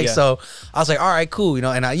 I was like, so I was like, all right, cool, you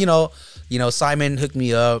know. And I, you know, Simon hooked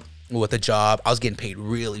me up with a job. I was getting paid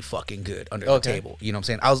really fucking good under the table. You know what I'm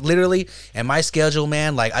saying? I was literally, and my schedule,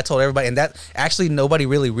 man, like I told everybody, and that actually nobody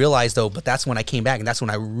really realized though, but that's when I came back, and that's when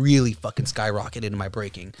I really fucking skyrocketed in my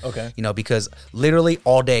breaking. Okay. You know, because literally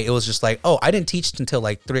all day it was just like, oh, I didn't teach until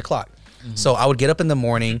like 3 o'clock. So I would get up in the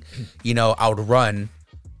morning, you know, I would run.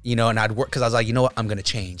 You know, and I'd work because I was like, you know what, I'm gonna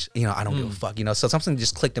change. You know, I don't give a fuck. You know, so something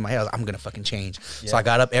just clicked in my head. I was like, I'm gonna fucking change. Yeah. So I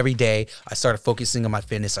got up every day. I started focusing on my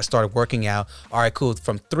fitness. I started working out. All right, cool.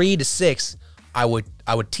 From 3 to 6, I would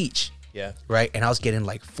teach. Yeah. Right. And I was getting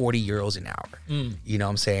like 40 euros an hour. You know what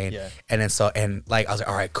I'm saying? Yeah. And then like I was like,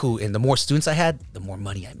 all right, cool. And the more students I had, the more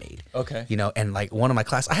money I made. Okay. You know, and like one of my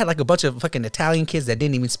class, I had like a bunch of fucking Italian kids that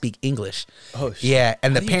didn't even speak English. Oh shit. Yeah.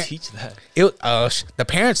 And the parents teach that. The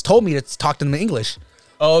parents told me to talk to them in English.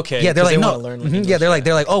 Oh, okay. Yeah, they're like, no. Yeah, they're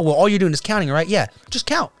like, oh, well, all you're doing is counting, right? Yeah, just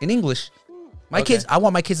count in English. My kids, I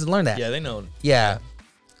want my kids to learn that. Yeah, they know. Yeah.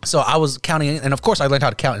 So I was counting, and of course I learned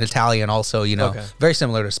how to count in Italian also, you know, very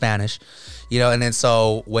similar to Spanish, You know, and then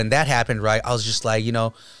so when that happened, right, I was just like, you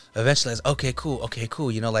know, eventually I was okay,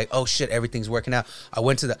 cool. You know, like, oh shit, everything's working out. I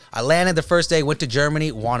landed the first day, went to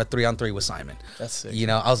Germany, won a 3-on-3 with Simon. That's sick. You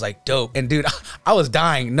know, I was like, dope. And dude, I was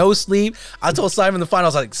dying, no sleep. I told Simon in the final, I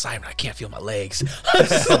was like, Simon, I can't feel my legs.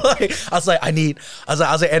 I was like, I need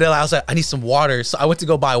some water. So I went to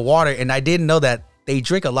go buy water, and I didn't know that they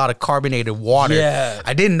drink a lot of carbonated water. Yeah.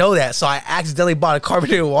 I didn't know that. So I accidentally bought a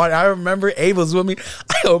carbonated water. I remember Ava was with me.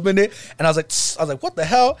 I opened it and I was like, what the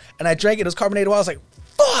hell? And I drank it. It was carbonated water. I was like,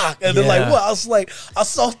 fuck. And then like, what? I was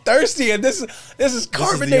so thirsty, and this is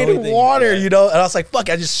carbonated water, you know? And I was like,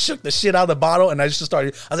 fuck. I just shook the shit out of the bottle, and I just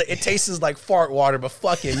started, I was like, it tastes like fart water, but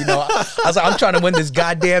fuck it, you know? I was like, I'm trying to win this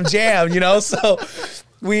goddamn jam, you know? So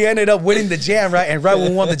we ended up winning the jam, right? And right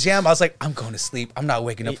when we won the jam, I was like, I'm going to sleep. I'm not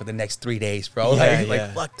waking up for the next 3 days, bro.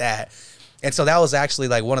 Like fuck that. And so that was actually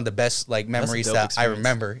like one of the best like memories that experience I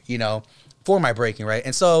remember, you know, for my breaking, right?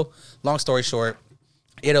 And so, long story short,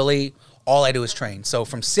 Italy, all I do is train. So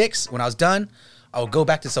from 6, when I was done, I would go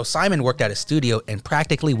back to, so Simon worked at a studio, and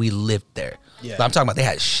practically we lived there. Yeah. But I'm talking about they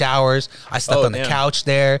had showers. I slept on the couch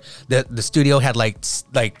there. The studio had like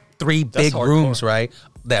 3 big rooms, right?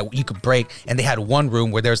 That you could break, and they had one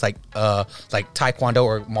room where there's like taekwondo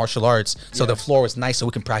or martial arts, so the floor was nice so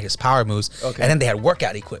we can practice power moves. And then they had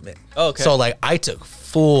workout equipment. So like I took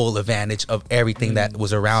full advantage of everything that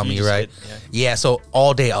was around me, right? So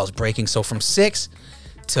all day I was breaking. So from 6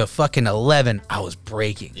 to fucking 11 I was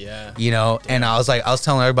breaking, you know. And I was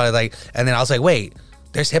telling everybody, like, and then I was like, wait,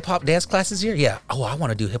 there's hip-hop dance classes here? Yeah. Oh, I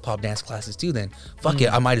want to do hip-hop dance classes too then. Fuck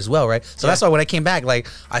it, I might as well, right? So that's why when I came back, like,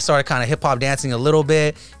 I started kind of hip-hop dancing a little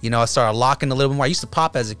bit. You know, I started locking a little bit more. I used to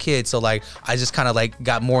pop as a kid, so, like, I just kind of, like,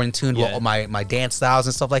 got more in tune with my dance styles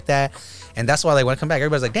and stuff like that. And that's why, like, when I come back,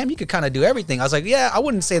 everybody's like, damn, you could kind of do everything. I was like, yeah, I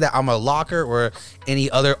wouldn't say that I'm a locker or any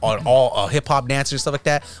other all hip-hop dancer and stuff like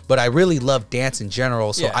that, but I really love dance in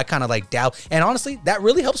general, so I kind of, like, doubt. And honestly, that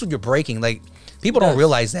really helps with your breaking. Like, people don't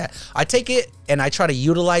realize that. I take it and I try to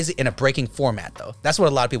utilize it in a breaking format, though. That's what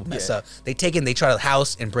a lot of people mess up. They take it and they try to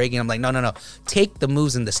house and breaking. I'm like, no. Take the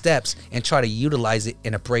moves and the steps and try to utilize it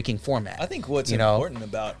in a breaking format. I think what's important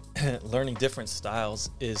about learning different styles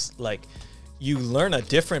is, like, you learn a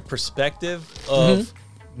different perspective of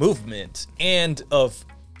movement and of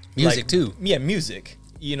music, like, too. Yeah, music.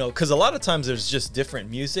 You know, because a lot of times there's just different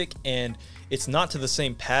music, and it's not to the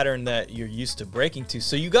same pattern that you're used to breaking to.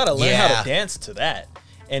 So you got to learn how to dance to that.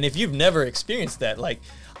 And if you've never experienced that, like,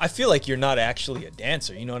 I feel like you're not actually a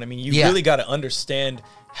dancer. You know what I mean? You really got to understand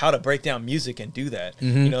how to break down music and do that.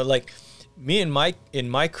 You know, like me and Mike in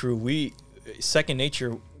my crew, Second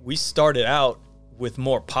Nature, we started out with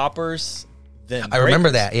more poppers than breakers. I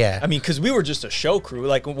remember that, I mean, because we were just a show crew.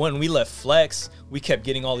 Like when we left Flex, we kept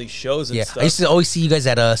getting all these shows and stuff. I used to always see you guys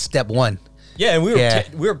at Step 1. Yeah, and we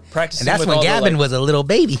were practicing. And that's with when Gavin was a little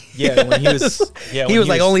baby. Yeah, when he was. Yeah, he was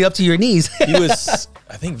like only up to your knees. He was.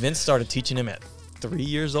 I think Vince started teaching him at 3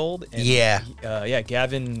 years old. And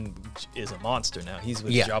Gavin is a monster now. He's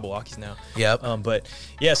with Jabberwockies now. Yep. But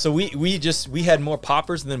yeah, so we had more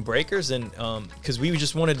poppers than breakers, and because we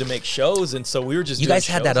just wanted to make shows, and so we were just. You guys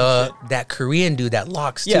had that Korean dude that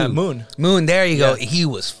locks too. Yeah, Moon. There you go. He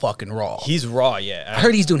was fucking raw. He's raw. Yeah. I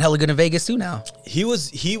heard he's doing hella good in Vegas too now. He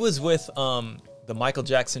was with the Michael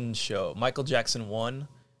Jackson show, Michael Jackson 1.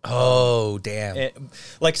 Oh, damn. And,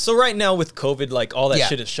 like, so right now with COVID, like, all that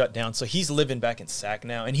shit is shut down. So he's living back in Sac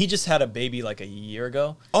now. And he just had a baby, like, a year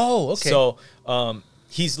ago. Oh, okay. So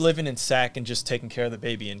he's living in Sac and just taking care of the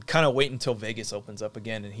baby and kind of waiting until Vegas opens up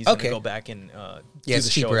again. And he's going to go back and do it's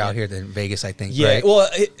the show cheaper again. out here than Vegas, I think, Yeah, right?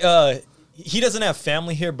 well, he doesn't have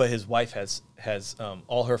family here, but his wife has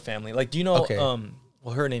all her family. Like, do you know,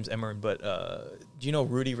 well, her name's Emerin, but do you know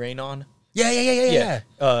Rudy Raynon? Yeah.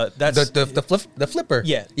 That's the flipper.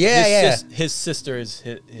 Yeah. His sister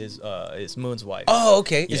is Moon's wife. Oh,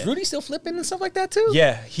 okay. Yeah. Is Rudy still flipping and stuff like that too?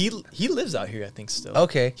 Yeah, he lives out here, I think, still.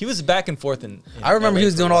 Okay. He was back and forth in I remember LA he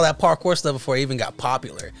was doing all that parkour stuff before he even got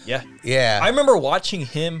popular. Yeah. I remember watching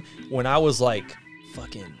him when I was like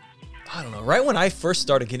fucking, I don't know, right when I first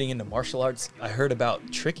started getting into martial arts, I heard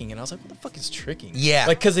about tricking, and I was like, what the fuck is tricking? Yeah.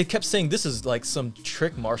 Like, because they kept saying this is like some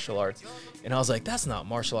trick martial arts. And I was like, that's not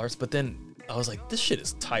martial arts. But then I was like, this shit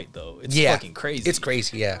is tight, though. It's fucking crazy. It's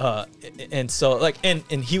crazy, yeah. And so, like, and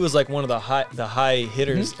he was like one of the high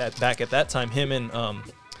hitters back at that time. Him and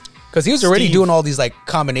Because he was already Steve. doing all these like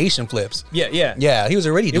combination flips. Yeah. Yeah, he was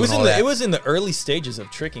already doing all that. It was in the early stages of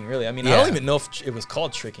tricking, really. I mean, I Yeah. don't even know if it was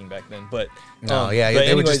called tricking back then, but No, yeah, but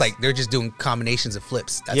they were just anyways, like they're just doing combinations of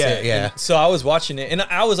flips. That's yeah, it. Yeah. and so I was watching it, and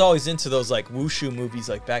I was always into those like wushu movies,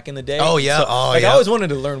 like back in the day. Oh, yeah. So, Oh, like yeah. I always wanted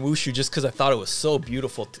to learn wushu just because I thought it was so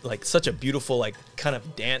beautiful, like such a beautiful like kind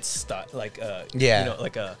of dance style, like Yeah. you know,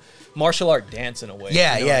 like a martial art dance in a way.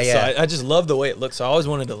 Yeah, you know? yeah, yeah. So I just love the way it looks. So I always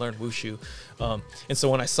wanted to learn wushu, and so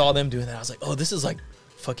when I saw them doing that, I was like, oh, this is like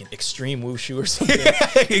fucking extreme wushu or something.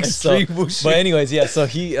 Extreme so, wushu. But anyways, yeah. So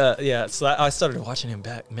he, so I started watching him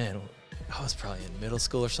back. Man, I was probably in middle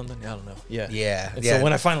school or something. I don't know. Yeah. Yeah, And yeah. so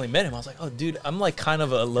when I finally met him, I was like, oh, dude, I'm like kind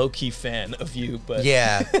of a low key fan of you, but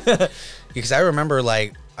Yeah, because I remember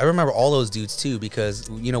all those dudes too. Because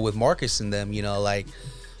you know, with Marcus and them, you know, like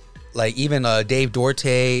even Dave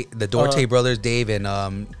Dorte, the Dorte brothers, Dave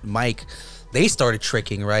and Mike, they started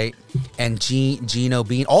tricking, right? And Gino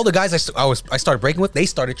Bean, all the guys I started breaking with, they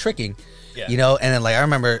started tricking. Yeah. You know, and then like I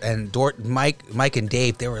remember, and Mike and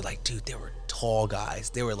Dave, they were like, dude, they were tall guys.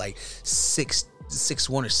 They were like 6'1"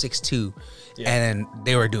 or 6'2". Yeah. And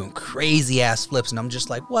they were doing crazy ass flips, and I'm just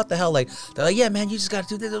like, what the hell? Like, they're like, yeah, man, you just gotta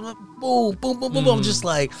do this. I'm like, boom, boom, boom, boom, boom. I'm just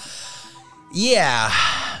like, yeah,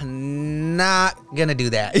 not gonna do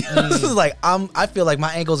that. This is like, I feel like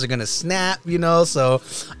my ankles are gonna snap, you know. So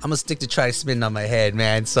I'm gonna stick to try to spin on my head,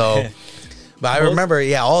 man. So, but I remember,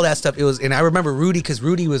 yeah, all that stuff. It was, and I remember Rudy, because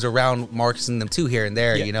Rudy was around Marcus and them too here and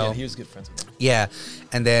there, yeah, you know. yeah, he was good friends with him. Yeah,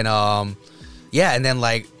 and then and then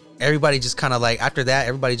like everybody just kind of like after that,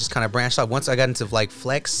 everybody just kind of branched off. Once I got into like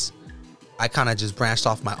flex, I kind of just branched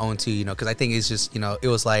off my own too, you know, because I think it's just, you know, it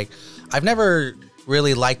was like I've never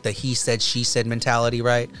really liked the he said she said mentality,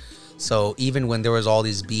 right? So even when there was all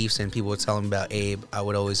these beefs and people were telling me about Abe, I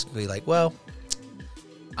would always be like, well,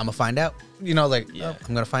 I'm gonna find out, you know, like Yeah.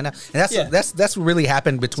 I'm gonna find out, and that's what really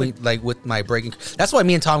happened between like with my breaking. That's why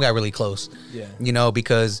me and Tom got really close, Yeah. you know,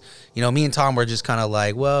 because you know me and Tom were just kind of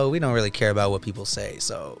like, well, we don't really care about what people say,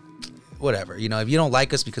 so whatever, you know, if you don't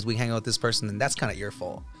like us because we hang out with this person, then that's kind of your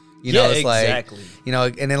fault. You know, Yeah, it's exactly. like, you know,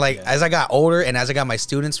 and then like Yeah. as I got older and as I got my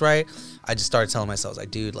students right, I just started telling myself,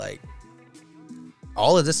 like, dude, like,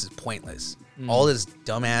 all of this is pointless. All this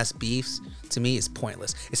dumbass beefs to me is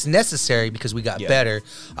pointless. It's necessary because we got better.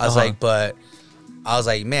 I was like, but I was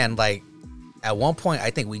like, man, like at one point,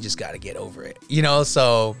 I think we just got to get over it, you know?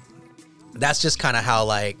 So that's just kind of how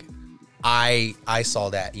like I saw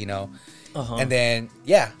that, you know? And then,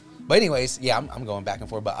 yeah. But anyways, yeah, I'm going back and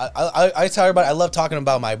forth. But I tell everybody, I love talking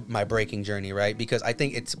about my breaking journey, right? Because I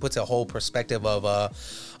think it puts a whole perspective of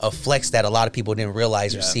flex that a lot of people didn't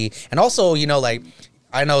realize or see. And also, you know, like,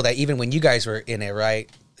 I know that even when you guys were in it, right?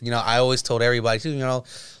 You know, I always told everybody too, you know,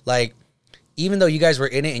 like, even though you guys were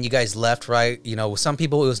in it and you guys left, right? You know, with some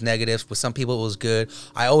people it was negative, with some people it was good.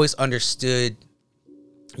 I always understood,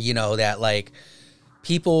 you know, that like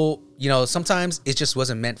people, you know, sometimes it just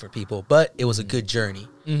wasn't meant for people, but it was a good journey.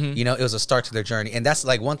 You know, it was a start to their journey. And that's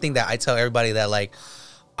like one thing that I tell everybody, that like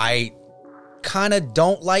I kind of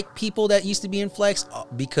don't like people that used to be in flex,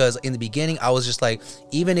 because in the beginning I was just like,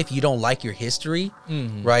 even if you don't like your history,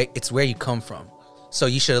 right, it's where you come from. So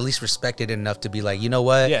you should at least respect it enough to be like, you know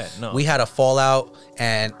what? We had a fallout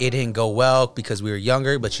and it didn't go well because we were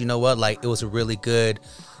younger, but you know what? Like, it was a really good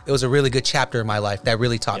chapter in my life that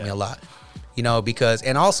really taught me a lot. You know, because,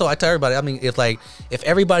 and also I tell everybody, I mean, if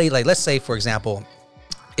everybody, like, let's say for example,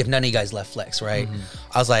 if none of you guys left flex, right?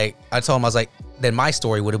 I told him, I was like, then my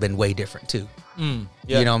story would have been way different too. You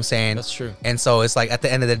know what I'm saying? That's true. And so it's like at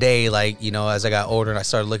the end of the day, like, you know, as I got older and I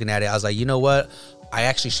started looking at it, I was like, you know what? I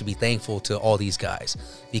actually should be thankful to all these guys,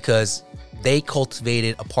 because they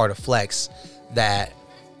cultivated a part of flex that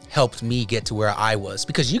helped me get to where I was.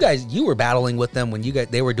 Because you were battling with them when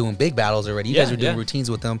they were doing big battles already. You guys were doing routines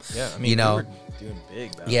with them. Yeah, I mean, you know, we were doing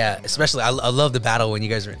big battles. Yeah, especially I love the battle when you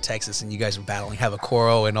guys were in Texas and you guys were battling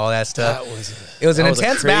Havocoro and all that stuff. It was an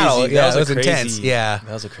intense battle. Yeah, it was intense. Yeah,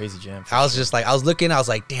 that was a crazy jam. I was just like, I was looking, I was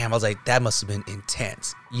like, damn, I was like, that must have been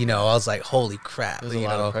intense. You know, I was like, holy crap. There's a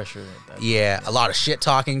lot of pressure. A lot of shit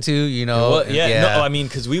talking too, you know. No, I mean,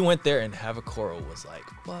 because we went there and Havocoro was like,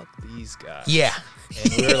 fuck these guys. Yeah.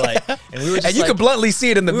 And we were like, and you like, could bluntly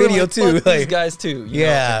see it in the video like, too. Fuck these guys too. You know?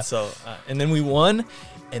 Yeah. And so, and then we won,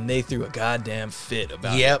 and they threw a goddamn fit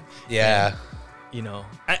about it. Yeah. And, you know,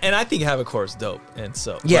 and I think Havocoro's dope. And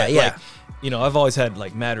so, like, you know, I've always had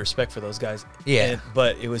like mad respect for those guys. Yeah.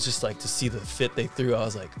 But it was just like to see the fit they threw. I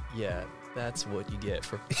was like, yeah, That's what you get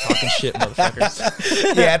for talking shit,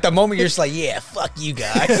 motherfuckers. Yeah, at the moment you're just like, yeah, fuck you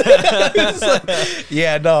guys.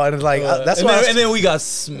 Yeah, no, and like that's why. And then we got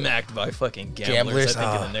smacked by fucking gamblers.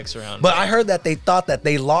 I think in the next round. But I heard that they thought that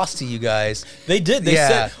they lost to you guys. They did. They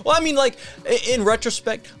said. Well, I mean, like in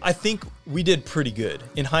retrospect, I think we did pretty good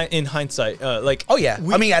in hindsight. Like, oh yeah,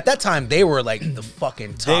 I mean, at that time they were like the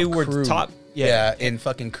fucking top. They were crew. top. Yeah, in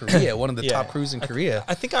fucking Korea, one of the top crews in Korea.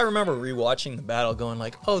 I think I remember rewatching the battle, going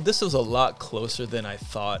like, "Oh, this was a lot closer than I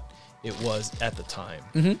thought it was at the time."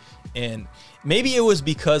 Mm-hmm. And maybe it was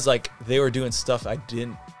because like they were doing stuff I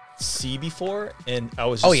didn't see before, and I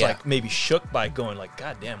was just like maybe shook by going like,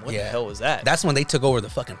 "God damn, what the hell was that?" That's when they took over the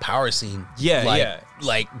fucking power scene.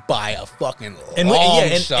 Like by a fucking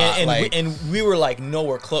shot. And we were like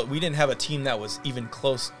nowhere close. We didn't have a team that was even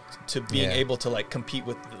close to being able to like compete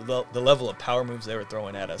with the level of power moves they were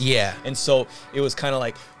throwing at us. Yeah. And so it was kind of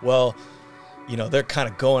like, well, you know, they're kind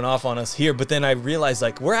of going off on us here, but then I realized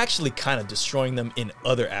like we're actually kind of destroying them in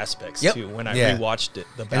other aspects too. When I rewatched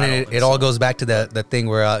the battle, and it all goes back to the thing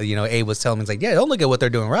where you know, Abe was telling me, he's like, yeah, don't look at what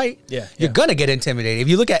they're doing right. You're gonna get intimidated if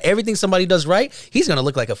you look at everything somebody does right. He's gonna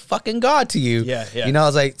look like a fucking god to you. You know, I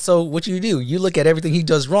was like, so what you do? You look at everything he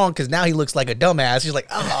does wrong because now he looks like a dumbass. You're like,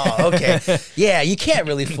 oh, okay, yeah, you can't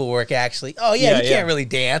really footwork actually. Oh yeah, you can't really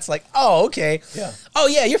dance. Like, oh okay, oh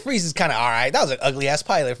yeah, your freeze is kind of all right. That was an ugly ass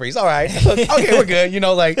pilot freeze. All right. Okay, we're good, you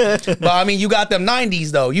know, like, but I mean, you got them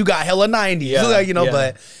 90s though. You got hella 90s, like, you know,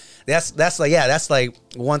 but that's like, that's like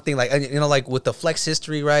one thing, like, you know, like with the flex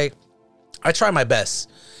history, right? I try my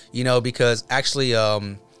best, you know, because actually,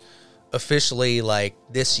 officially, like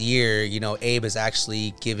this year, you know, Abe has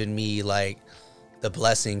actually given me like the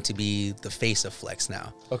blessing to be the face of flex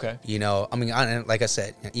now. Okay. You know, I mean, like I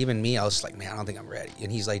said, even me, I was just like, man, I don't think I'm ready.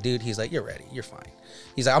 And he's like, dude, he's like, you're ready. You're fine.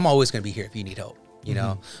 He's like, I'm always going to be here if you need help. You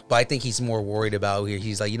know, but I think he's more worried about here.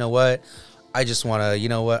 He's like, you know what? I just want to, you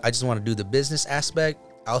know what? I just want to do the business aspect.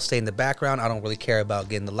 I'll stay in the background. I don't really care about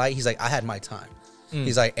getting the light. He's like, I had my time.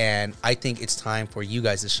 He's like, and I think it's time for you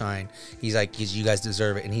guys to shine. He's like, you guys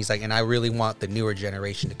deserve it. And he's like, and I really want the newer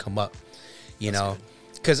generation to come up, you know,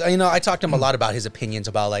 because, you know, I talked to him a lot about his opinions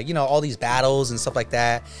about like, you know, all these battles and stuff like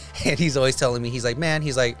that. And he's always telling me, he's like, man,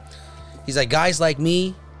 he's like, guys like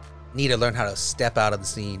me need to learn how to step out of the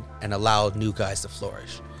scene and allow new guys to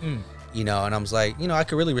flourish. You know, and I was like, you know, I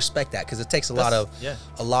could really respect that because it takes a lot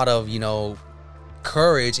of, you know,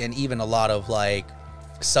 courage and even a lot of like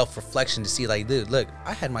self-reflection to see like, dude, look,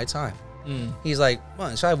 I had my time. He's like,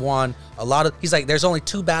 well, so I've won a lot of, he's like, there's only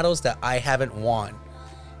 2 battles that I haven't won,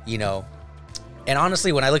 you know. And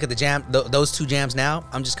honestly, when I look at the jam, those 2 jams now,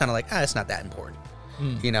 I'm just kind of like, it's not that important.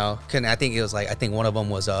 You know, cause I think it was like, I think one of them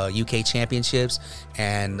was UK Championships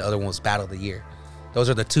and the other one was Battle of the Year. Those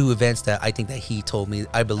are the 2 events that I think that he told me,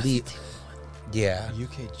 I believe.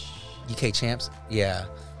 UK Champs. Yeah.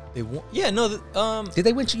 They won. Yeah, no. Did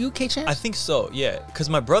they win UK Champs? I think so. Yeah, because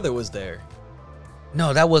my brother was there.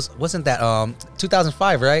 No, wasn't that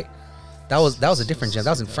 2005, right? That was a different jam. That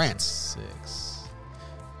was in France.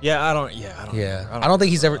 I don't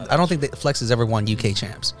think that Flex has ever won UK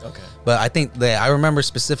Champs. Okay. But I think that I remember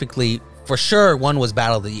specifically for sure one was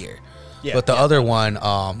Battle of the Year. Yeah. But the other one,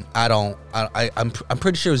 I'm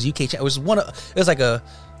pretty sure it was UK Champs. It was it was like a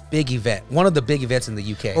big event, one of the big events in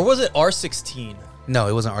the UK. Or was it R16? No,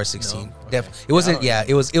 it wasn't R16. No? Okay. It wasn't. Yeah,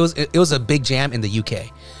 it was a big jam in the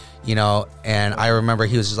UK. You know, and I remember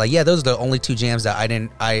he was just like, yeah, those are the only 2 jams that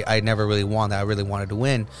I never really won that I really wanted to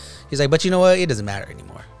win. He's like, but you know what? It doesn't matter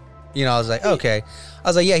anymore. You know, I was like, okay. I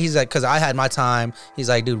was like, yeah. He's like, because I had my time. He's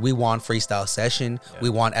like, dude, we won Freestyle Session. We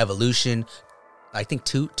won Evolution. I think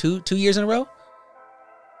two years in a row.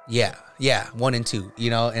 Yeah, 1 and 2. You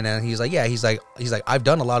know, and then he's like, yeah. He's like, I've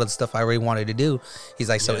done a lot of the stuff I really wanted to do. He's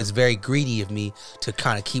like, so it's very greedy of me to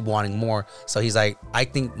kind of keep wanting more. So he's like, I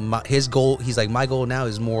think his goal. He's like, my goal now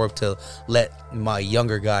is more of to let my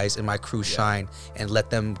younger guys in my crew shine and let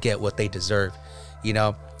them get what they deserve. You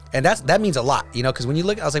know. And that means a lot, you know, because when you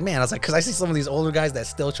look, I was like, because I see some of these older guys that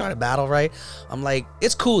still try to battle, right? I'm like,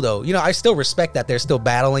 it's cool though. You know, I still respect that they're still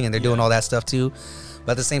battling and they're doing all that stuff too.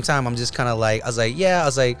 But at the same time, I'm just kind of like,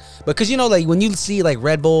 because, you know, like when you see like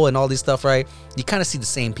Red Bull and all this stuff, right? You kind of see the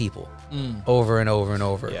same people over and over and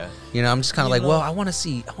over. Yeah. You know, I'm just kind of like, well, I want to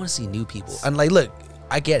see new people. I'm like, look,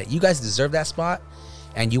 I get it. You guys deserve that spot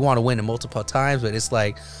and you want to win it multiple times, but it's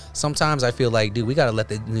like, sometimes I feel like, dude, we got to let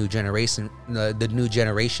the new generation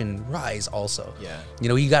rise also. Yeah. You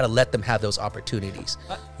know, you got to let them have those opportunities,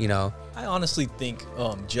 you know. I honestly think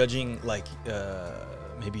judging like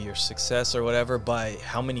maybe your success or whatever by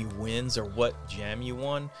how many wins or what jam you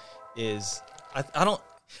won is,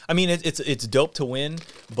 I mean, it's dope to win,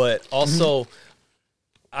 but also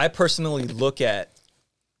I personally look at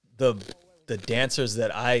the dancers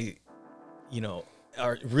that I,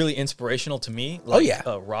 are really inspirational to me. Like,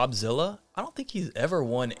 Rob Zilla. I don't think he's ever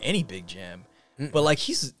won any big jam, but like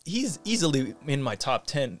he's easily in my top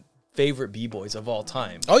 10 favorite b-boys of all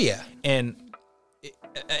time. Oh yeah, and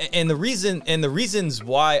the reasons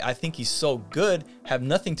why I think he's so good have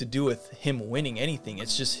nothing to do with him winning anything.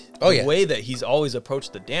 It's just the way that he's always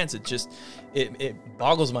approached the dance. It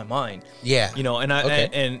boggles my mind. Yeah,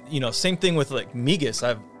 and same thing with like Migas.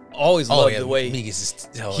 I've always loved the way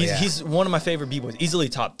Migas he's one of my favorite b-boys, easily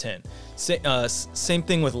top 10. Same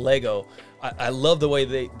thing with Lego. I love the way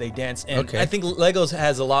they dance, and I think Legos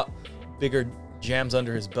has a lot bigger jams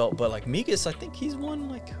under his belt. But like Migas, I think he's won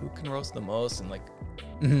like Who Can Roast the Most and like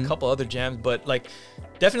a couple other jams, but like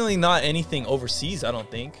definitely not anything overseas. I don't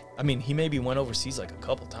think. I mean, he maybe went overseas like a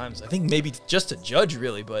couple times. I think maybe just to judge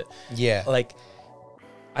really, but like.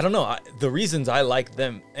 I don't know. The reasons I like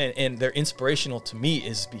them and they're inspirational to me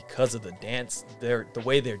is because of the dance, the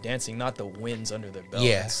way they're dancing, not the wins under their belt.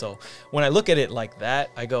 Yeah. So when I look at it like that,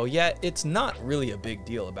 I go, yeah, it's not really a big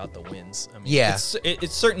deal about the wins. I mean,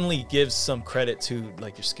 it certainly gives some credit to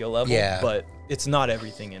like your skill level, but it's not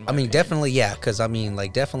everything in my opinion. Definitely, because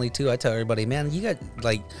like definitely too, I tell everybody, man, you got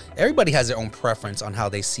like everybody has their own preference on how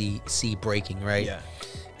they see breaking, right? Yeah.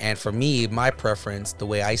 And for me, my preference, the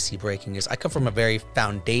way I see breaking is I come from a very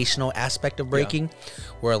foundational aspect of breaking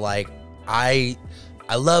where like I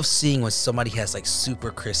love seeing when somebody has like super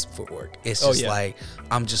crisp footwork. It's just like,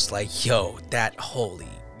 I'm just like, yo,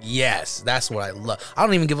 yes, that's what I love. I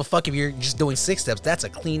don't even give a fuck if you're just doing 6 steps. That's a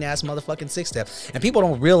clean ass motherfucking 6 step. And people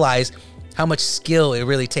don't realize how much skill it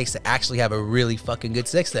really takes to actually have a really fucking good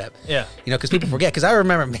 6 step. Yeah. Because people forget. Because I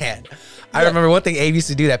remember, I remember one thing Abe used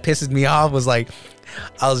to do that pisses me off was like,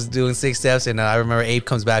 I was doing 6 steps, and I remember Abe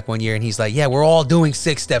comes back one year, and he's like, yeah, we're all doing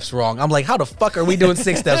 6 steps wrong. I'm like, how the fuck are we doing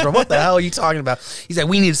 6 steps wrong? What the hell are you talking about? He's like,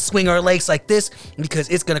 we need to swing our legs like this because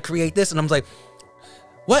it's going to create this. And I'm like,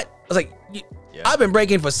 what? I was like, I've been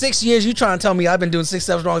breaking for 6 years. You trying to tell me I've been doing 6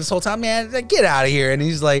 steps wrong this whole time? Man, get out of here. And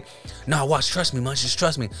he's like, no, watch, trust me, Munch, just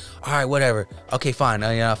trust me. All right, whatever. Okay, fine.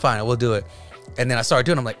 Fine, we'll do it. And then I started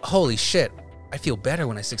doing it. I'm like, holy shit. I feel better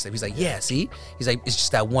when I 6 step. He's like, yeah, see? He's like, it's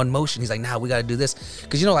just that one motion. He's like, nah, we got to do this.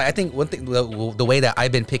 Because, I think one thing, the way that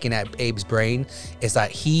I've been picking at Abe's brain is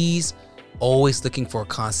that he's always looking for a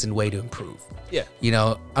constant way to improve. Yeah.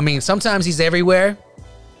 Sometimes he's everywhere,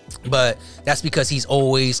 but that's because he's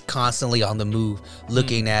always constantly on the move,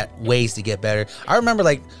 looking at ways to get better. I remember,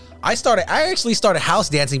 like, I actually started house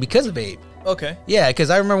dancing because of Abe. Okay. Yeah, because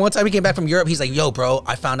I remember one time he came back from Europe, he's like, yo, bro,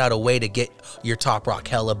 I found out a way to get your top rock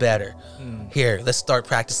hella better. Here, let's start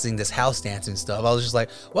practicing this house dancing stuff. I was just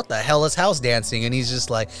like, what the hell is house dancing? And he's just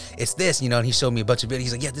like, it's this, and he showed me a bunch of videos.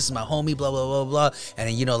 He's like, yeah, this is my homie, blah, blah, blah, blah. And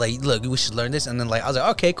then, like, look, we should learn this. And then, like, I was like,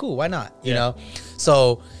 okay, cool, why not? You know?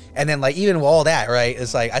 So, and then, like, even with all that, right,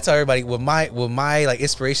 it's like, I tell everybody, with my like,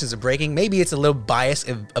 inspirations of breaking, maybe it's a little biased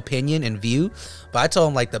opinion and view, but I told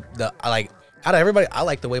him, like, out of everybody, I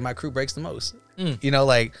like the way my crew breaks the most. You gotta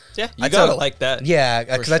like that. Yeah,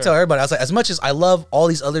 because I tell everybody, I was like, as much as I love all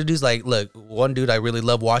these other dudes, like, look, one dude I really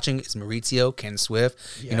love watching is Maurizio, Ken Swift,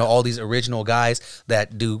 all these original guys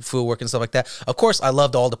that do footwork and stuff like that. Of course, I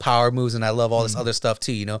loved all the power moves and I love all this other stuff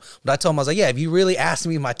too, But I told him, I was like, yeah, if you really asked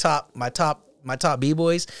me my top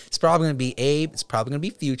b-boys, it's probably gonna be Abe, it's probably gonna be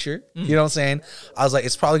Future. You know what I'm saying? I was like,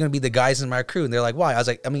 it's probably gonna be the guys in my crew. And they're like, why? I was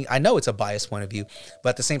like, I know it's a biased point of view, but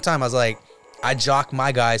at the same time, I was like, I jock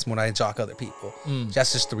my guys when I jock other people.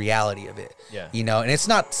 That's just the reality of it. Yeah. And it's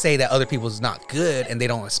not to say that other people's not good and they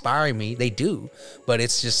don't inspire me. They do. But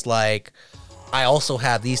it's just like, I also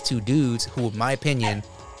have these 2 dudes who, in my opinion,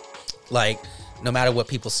 like, no matter what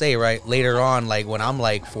people say, right, later on, like, when I'm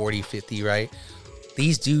like 40, 50, right,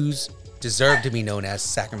 these dudes deserve to be known as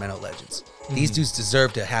Sacramento Legends. These dudes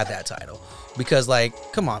deserve to have that title. Because, like,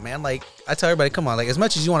 come on, man. Like, I tell everybody, come on. Like, as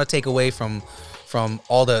much as you want to take away from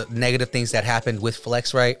all the negative things that happened with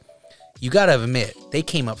Flex, right? You got to admit, they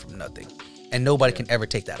came up from nothing. And nobody can ever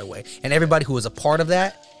take that away. And everybody who was a part of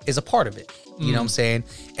that is a part of it. You know what I'm saying?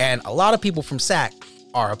 And a lot of people from SAC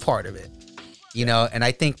are a part of it. And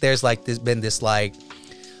I think there's like been this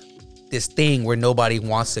thing where nobody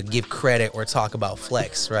wants to give credit or talk about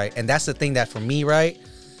Flex, right? And that's the thing that for me, right?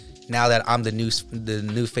 Now that I'm the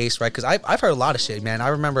new face, right? Because I've heard a lot of shit, man. I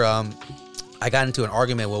remember I got into an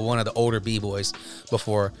argument with one of the older b-boys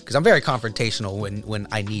before, because I'm very confrontational when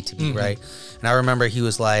I need to be, right? And I remember he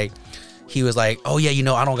was like, he was like, oh, yeah,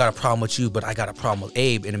 I don't got a problem with you, but I got a problem with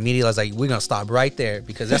Abe. And immediately I was like, we're going to stop right there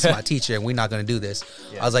because that's my teacher and we're not going to do this.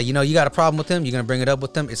 Yeah. I was like, you got a problem with him? You're going to bring it up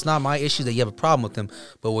with him? It's not my issue that you have a problem with him.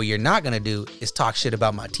 But what you're not going to do is talk shit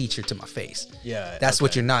about my teacher to my face. Yeah. That's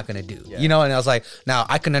what you're not going to do. Yeah. And I was like, now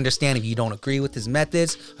I can understand if you don't agree with his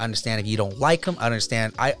methods. I understand if you don't like him. I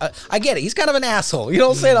understand. I get it. He's kind of an asshole. You know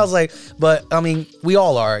what I'm saying? I was like, but I mean, we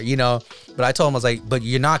all are, But I told him, I was like, but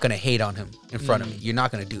you're not going to hate on him in front of me. You're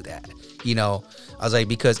not going to do that. I was like,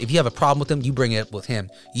 because if you have a problem with him, you bring it up with him.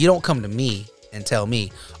 You don't come to me and tell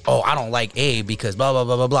me, oh, I don't like Abe because blah, blah,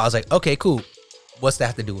 blah, blah, blah. I was like, okay, cool. What's that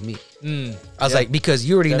have to do with me? I was like, because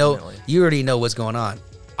you already know what's going on.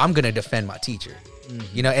 I'm going to defend my teacher.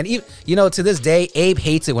 And even, to this day, Abe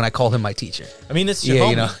hates it when I call him my teacher. I mean, it's your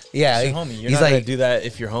homie. It's your homie. You're not going to do that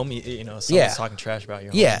if your homie, someone's talking trash about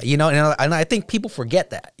your homie. Yeah, and I think people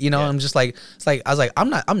forget that. I'm just like, I was like,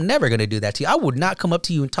 I'm never going to do that to you. I would not come up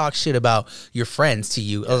to you and talk shit about your friends to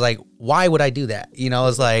you. I was like, why would I do that? I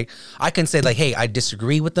was like, I can say like, hey, I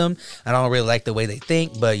disagree with them and I don't really like the way they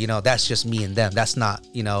think, but that's just me and them. That's not,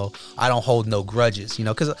 I don't hold no grudges,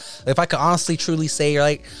 because if I could honestly, truly say,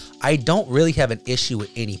 like, I don't really have an issue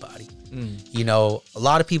with anybody. A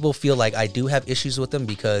lot of people feel like I do have issues with them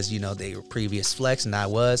because, they were previous flex and I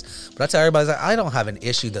was. But I tell everybody, I don't have an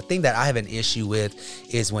issue. The thing that I have an issue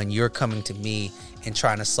with is when you're coming to me and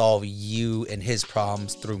trying to solve you and his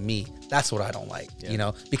problems through me. That's what I don't like,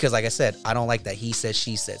 because like I said, I don't like that he said,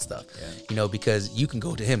 she said stuff, because you can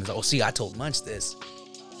go to him and say, oh, see, I told Munch this,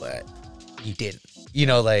 but you didn't,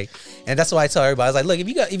 and that's why I tell everybody, I was like, look,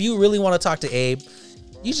 if you really want to talk to Abe,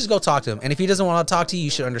 you just go talk to him. And if he doesn't want to talk to you,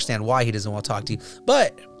 you should understand why he doesn't want to talk to you.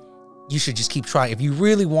 But you should just keep trying. If you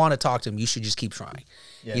really want to talk to him, you should just keep trying.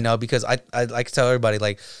 Yeah. Because I like to tell everybody,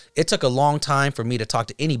 like, it took a long time for me to talk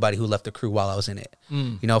to anybody who left the crew while I was in it.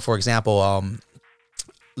 For example,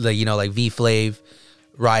 like V Flav,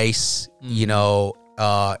 Rice,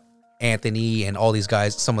 Anthony, and all these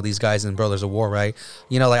guys, some of these guys in Brothers of War, right?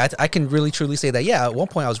 Like I can really truly say that, yeah, at one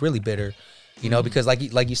point I was really bitter. Because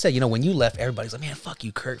like you said, when you left, everybody's like, man, fuck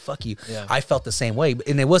you, Kurt, fuck you. Yeah. I felt the same way.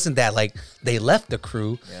 And it wasn't that like they left the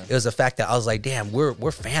crew. Yeah. It was the fact that I was like, damn,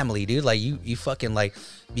 we're family, dude. Like you fucking like,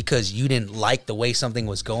 because you didn't like the way something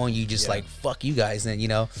was going, you just like, fuck you guys then,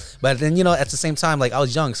 But then, at the same time, like I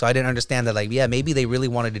was young, so I didn't understand that, like, yeah, maybe they really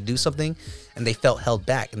wanted to do something and they felt held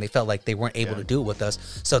back and they felt like they weren't able to do it with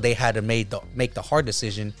us. So they had to make the hard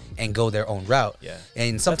decision and go their own route. Yeah.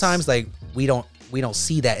 And sometimes like we don't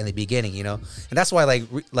see that in the beginning, and that's why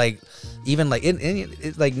like even like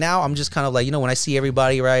like now I'm just kind of like, when I see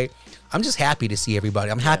everybody, right, I'm just happy to see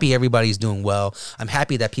everybody. I'm happy everybody's doing well. I'm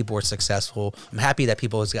happy that people are successful. I'm happy that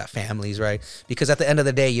people has got families, right? Because at the end of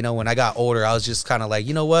the day, when I got older, I was just kind of like,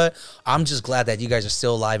 you know what? I'm just glad that you guys are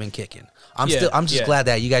still alive and kicking. I'm just glad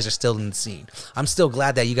that you guys are still in the scene. I'm still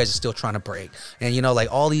glad that you guys are still trying to break. And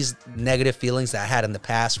like all these negative feelings that I had in the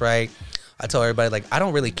past, right? I tell everybody, like, I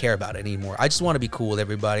don't really care about it anymore. I just want to be cool with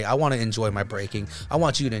everybody. I want to enjoy my breaking. I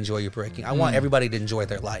want you to enjoy your breaking. I want everybody to enjoy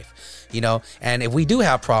their life, And if we do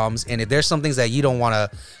have problems, and if there's some things that you don't want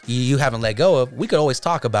to, you haven't let go of, we could always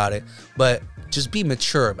talk about it, but just be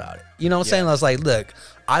mature about it. You know what I'm saying? I was like, look,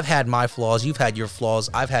 I've had my flaws. You've had your flaws.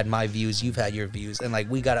 I've had my views. You've had your views. And like,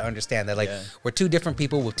 we got to understand that, like, we're two different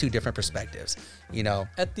people with two different perspectives,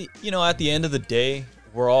 At the end of the day,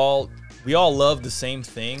 we all love the same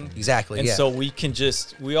thing. Exactly. And so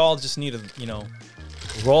we all just need to,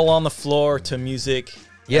 roll on the floor to music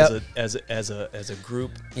as a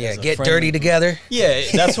group. Yeah, get dirty together. Yeah,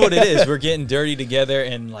 that's what it is. We're getting dirty together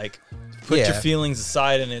and like put your feelings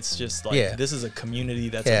aside, and it's just like this is a community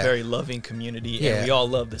that's a very loving community, and we all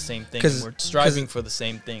love the same thing. And we're striving for the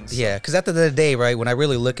same things. So. Yeah, because at the end of the day, right, when I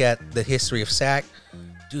really look at the history of SAC,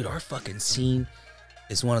 dude, our fucking scene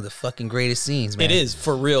is one of the fucking greatest scenes, man. It is,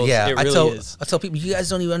 for real. Yeah, it really is. I tell people, you guys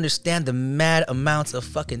don't even understand the mad amounts of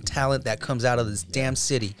fucking talent that comes out of this damn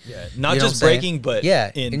city. Yeah, not just breaking, but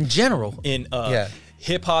in general. In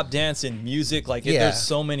hip hop, dance, and music, like there's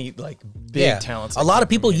so many like big talents. A lot of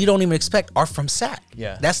people you don't even expect are from SAC.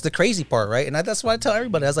 Yeah, that's the crazy part, right? And that's why I tell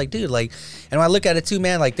everybody, I was like, dude, like, and when I look at it too,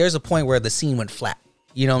 man, like, there's a point where the scene went flat.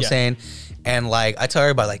 You know what I'm saying? And like, I tell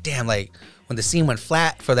everybody, like, damn, like, when the scene went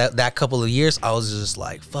flat for that couple of years, I was just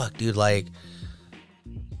like, fuck, dude, like,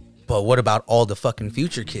 but what about all the fucking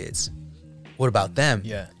future kids? What about them?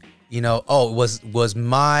 Yeah. Was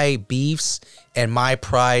my beefs and my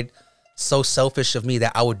pride so selfish of me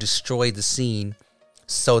that I would destroy the scene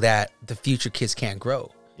so that the future kids can't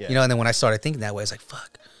grow? Yeah. And then when I started thinking that way, I was like,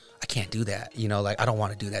 fuck, I can't do that. Like, I don't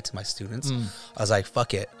want to do that to my students. I was like,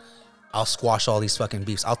 fuck it. I'll squash all these fucking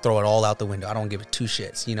beefs. I'll throw it all out the window. I don't give two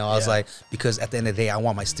shits. You know, I was like, because at the end of the day, I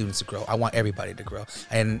want my students to grow. I want everybody to grow.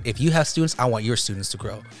 And if you have students, I want your students to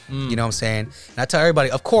grow. You know what I'm saying? And I tell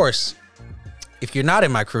everybody, of course, if you're not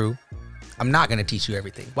in my crew, I'm not going to teach you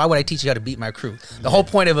everything. Why would I teach you how to beat my crew? The whole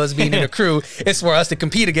point of us being in a crew is for us to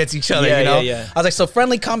compete against each other, you know? I was like, so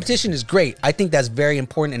friendly competition is great. I think that's very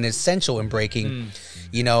important and essential in breaking,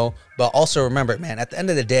 you know? But also remember, man, at the end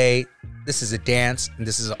of the day, this is a dance and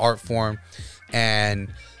this is an art form.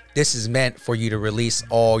 And this is meant for you to release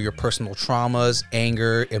all your personal traumas,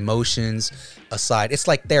 anger, emotions aside. It's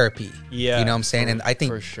like therapy. Yeah. You know what I'm saying? And I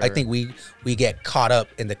think we get caught up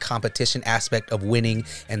in the competition aspect of winning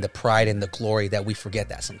and the pride and the glory that we forget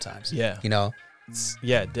that sometimes. Yeah. You know?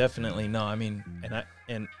 Yeah, definitely. No, I mean,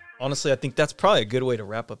 and honestly, I think that's probably a good way to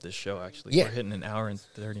wrap up this show, actually. Yeah. We're hitting an hour and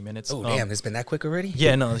 30 minutes. Oh, damn. It's been that quick already?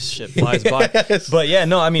 Yeah, no, this shit flies by. But yeah,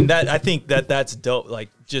 no, I mean, I think that's dope. Like,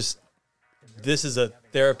 just, this is a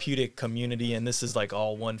therapeutic community, and this is like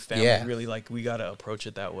all one family. Really, like, we got to approach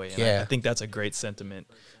it that way. And I think that's a great sentiment.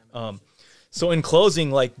 So in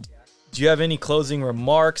closing, like, do you have any closing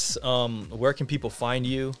remarks? Where can people find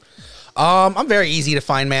you? I'm very easy to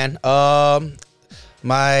find, man.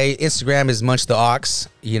 My Instagram is Munch the Ox.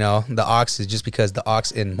 You know, the ox is just because the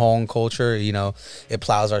ox in Hmong culture, you know, it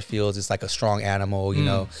plows our fields. It's like a strong animal, you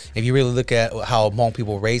know. If you really look at how Hmong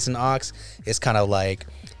people raise an ox, it's kind of like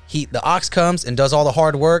the ox comes and does all the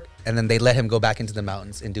hard work, and then they let him go back into the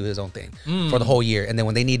mountains and do his own thing for the whole year. And then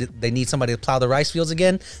when they need somebody to plow the rice fields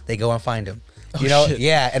again, they go and find him. You know, shit.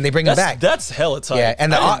 And they bring him back. That's hella tight. Yeah,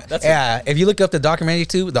 and if you look up the documentary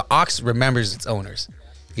too, the ox remembers its owners.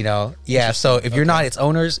 You know, so if you're not its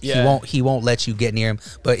owners, he won't let you get near him.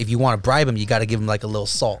 But if you want to bribe him, you got to give him like a little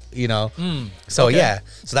salt. You know, so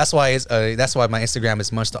that's why my Instagram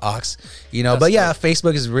is Munch the Ox. You know, but dope.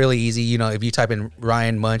 Facebook is really easy. You know, if you type in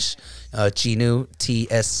Ryan Munch, Chinu,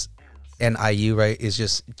 TSNIU, right? It's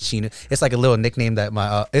just Chinu. It's like a little nickname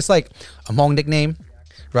that it's like a Hmong nickname.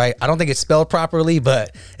 Right, I don't think it's spelled properly,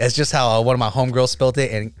 but it's just how one of my homegirls spelled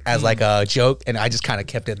it, and as like a joke, and I just kind of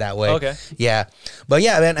kept it that way. Okay. Yeah, but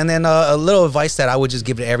yeah, man. And then a little advice that I would just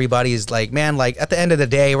give to everybody is like, man, like at the end of the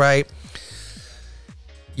day, right?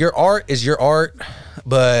 Your art is your art,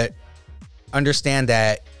 but understand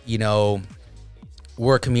that, you know,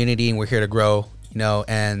 we're a community and we're here to grow. You know,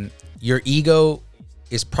 and your ego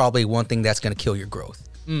is probably one thing that's going to kill your growth.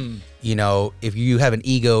 You know, if you have an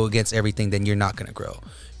ego against everything, then you're not going to grow.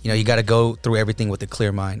 You know, you got to go through everything with a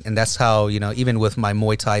clear mind. And that's how, you know, even with my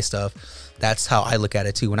Muay Thai stuff, that's how I look at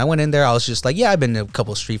it too. When I went in there, I was just like, yeah, I've been in a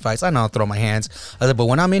couple of street fights. I know how to throw my hands. I was like, but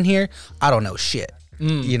when I'm in here, I don't know shit.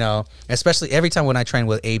 You know, especially every time when I train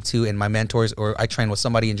with Abe too and my mentors, or I train with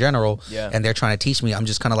somebody in general, and they're trying to teach me, I'm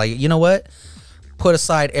just kind of like, you know what? Put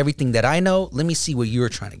aside everything that I know. Let me see what you're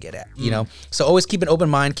trying to get at, you know? So always keep an open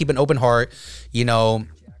mind, keep an open heart, you know,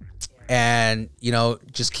 and, you know,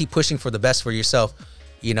 just keep pushing for the best for yourself.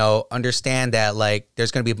 You know, understand that like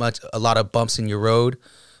there's going to be a lot of bumps in your road,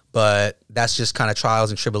 but that's just kind of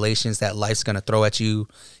trials and tribulations that life's going to throw at you.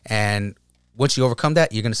 And once you overcome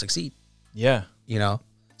that, you're going to succeed. Yeah. You know?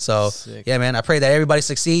 So, yeah, man, I pray that everybody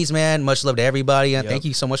succeeds, man. Much love to everybody. And thank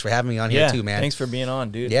you so much for having me on here, too, man. Thanks for being on,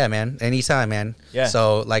 dude. Yeah, man. Anytime, man. Yeah.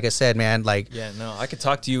 So, like I said, man, like... Yeah, no, I could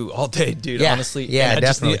talk to you all day, dude, honestly. Yeah,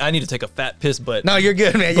 definitely. I need to take a fat piss, but... No, you're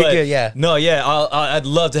good, man. You're good, yeah. No, yeah, I'd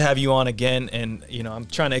love to have you on again. And, you know, I'm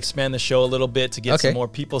trying to expand the show a little bit to get some more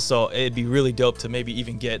people. So, it'd be really dope to maybe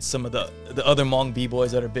even get some of the other Hmong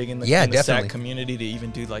B-boys that are big in the SAC community to even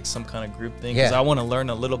do, like, some kind of group thing. Because I want to learn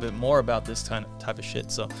a little bit more about this type of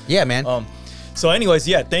shit. So... Yeah, man. So anyways,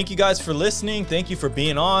 thank you guys for listening. Thank you for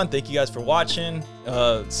being on. Thank you guys for watching.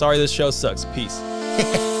 Sorry this show sucks. Peace.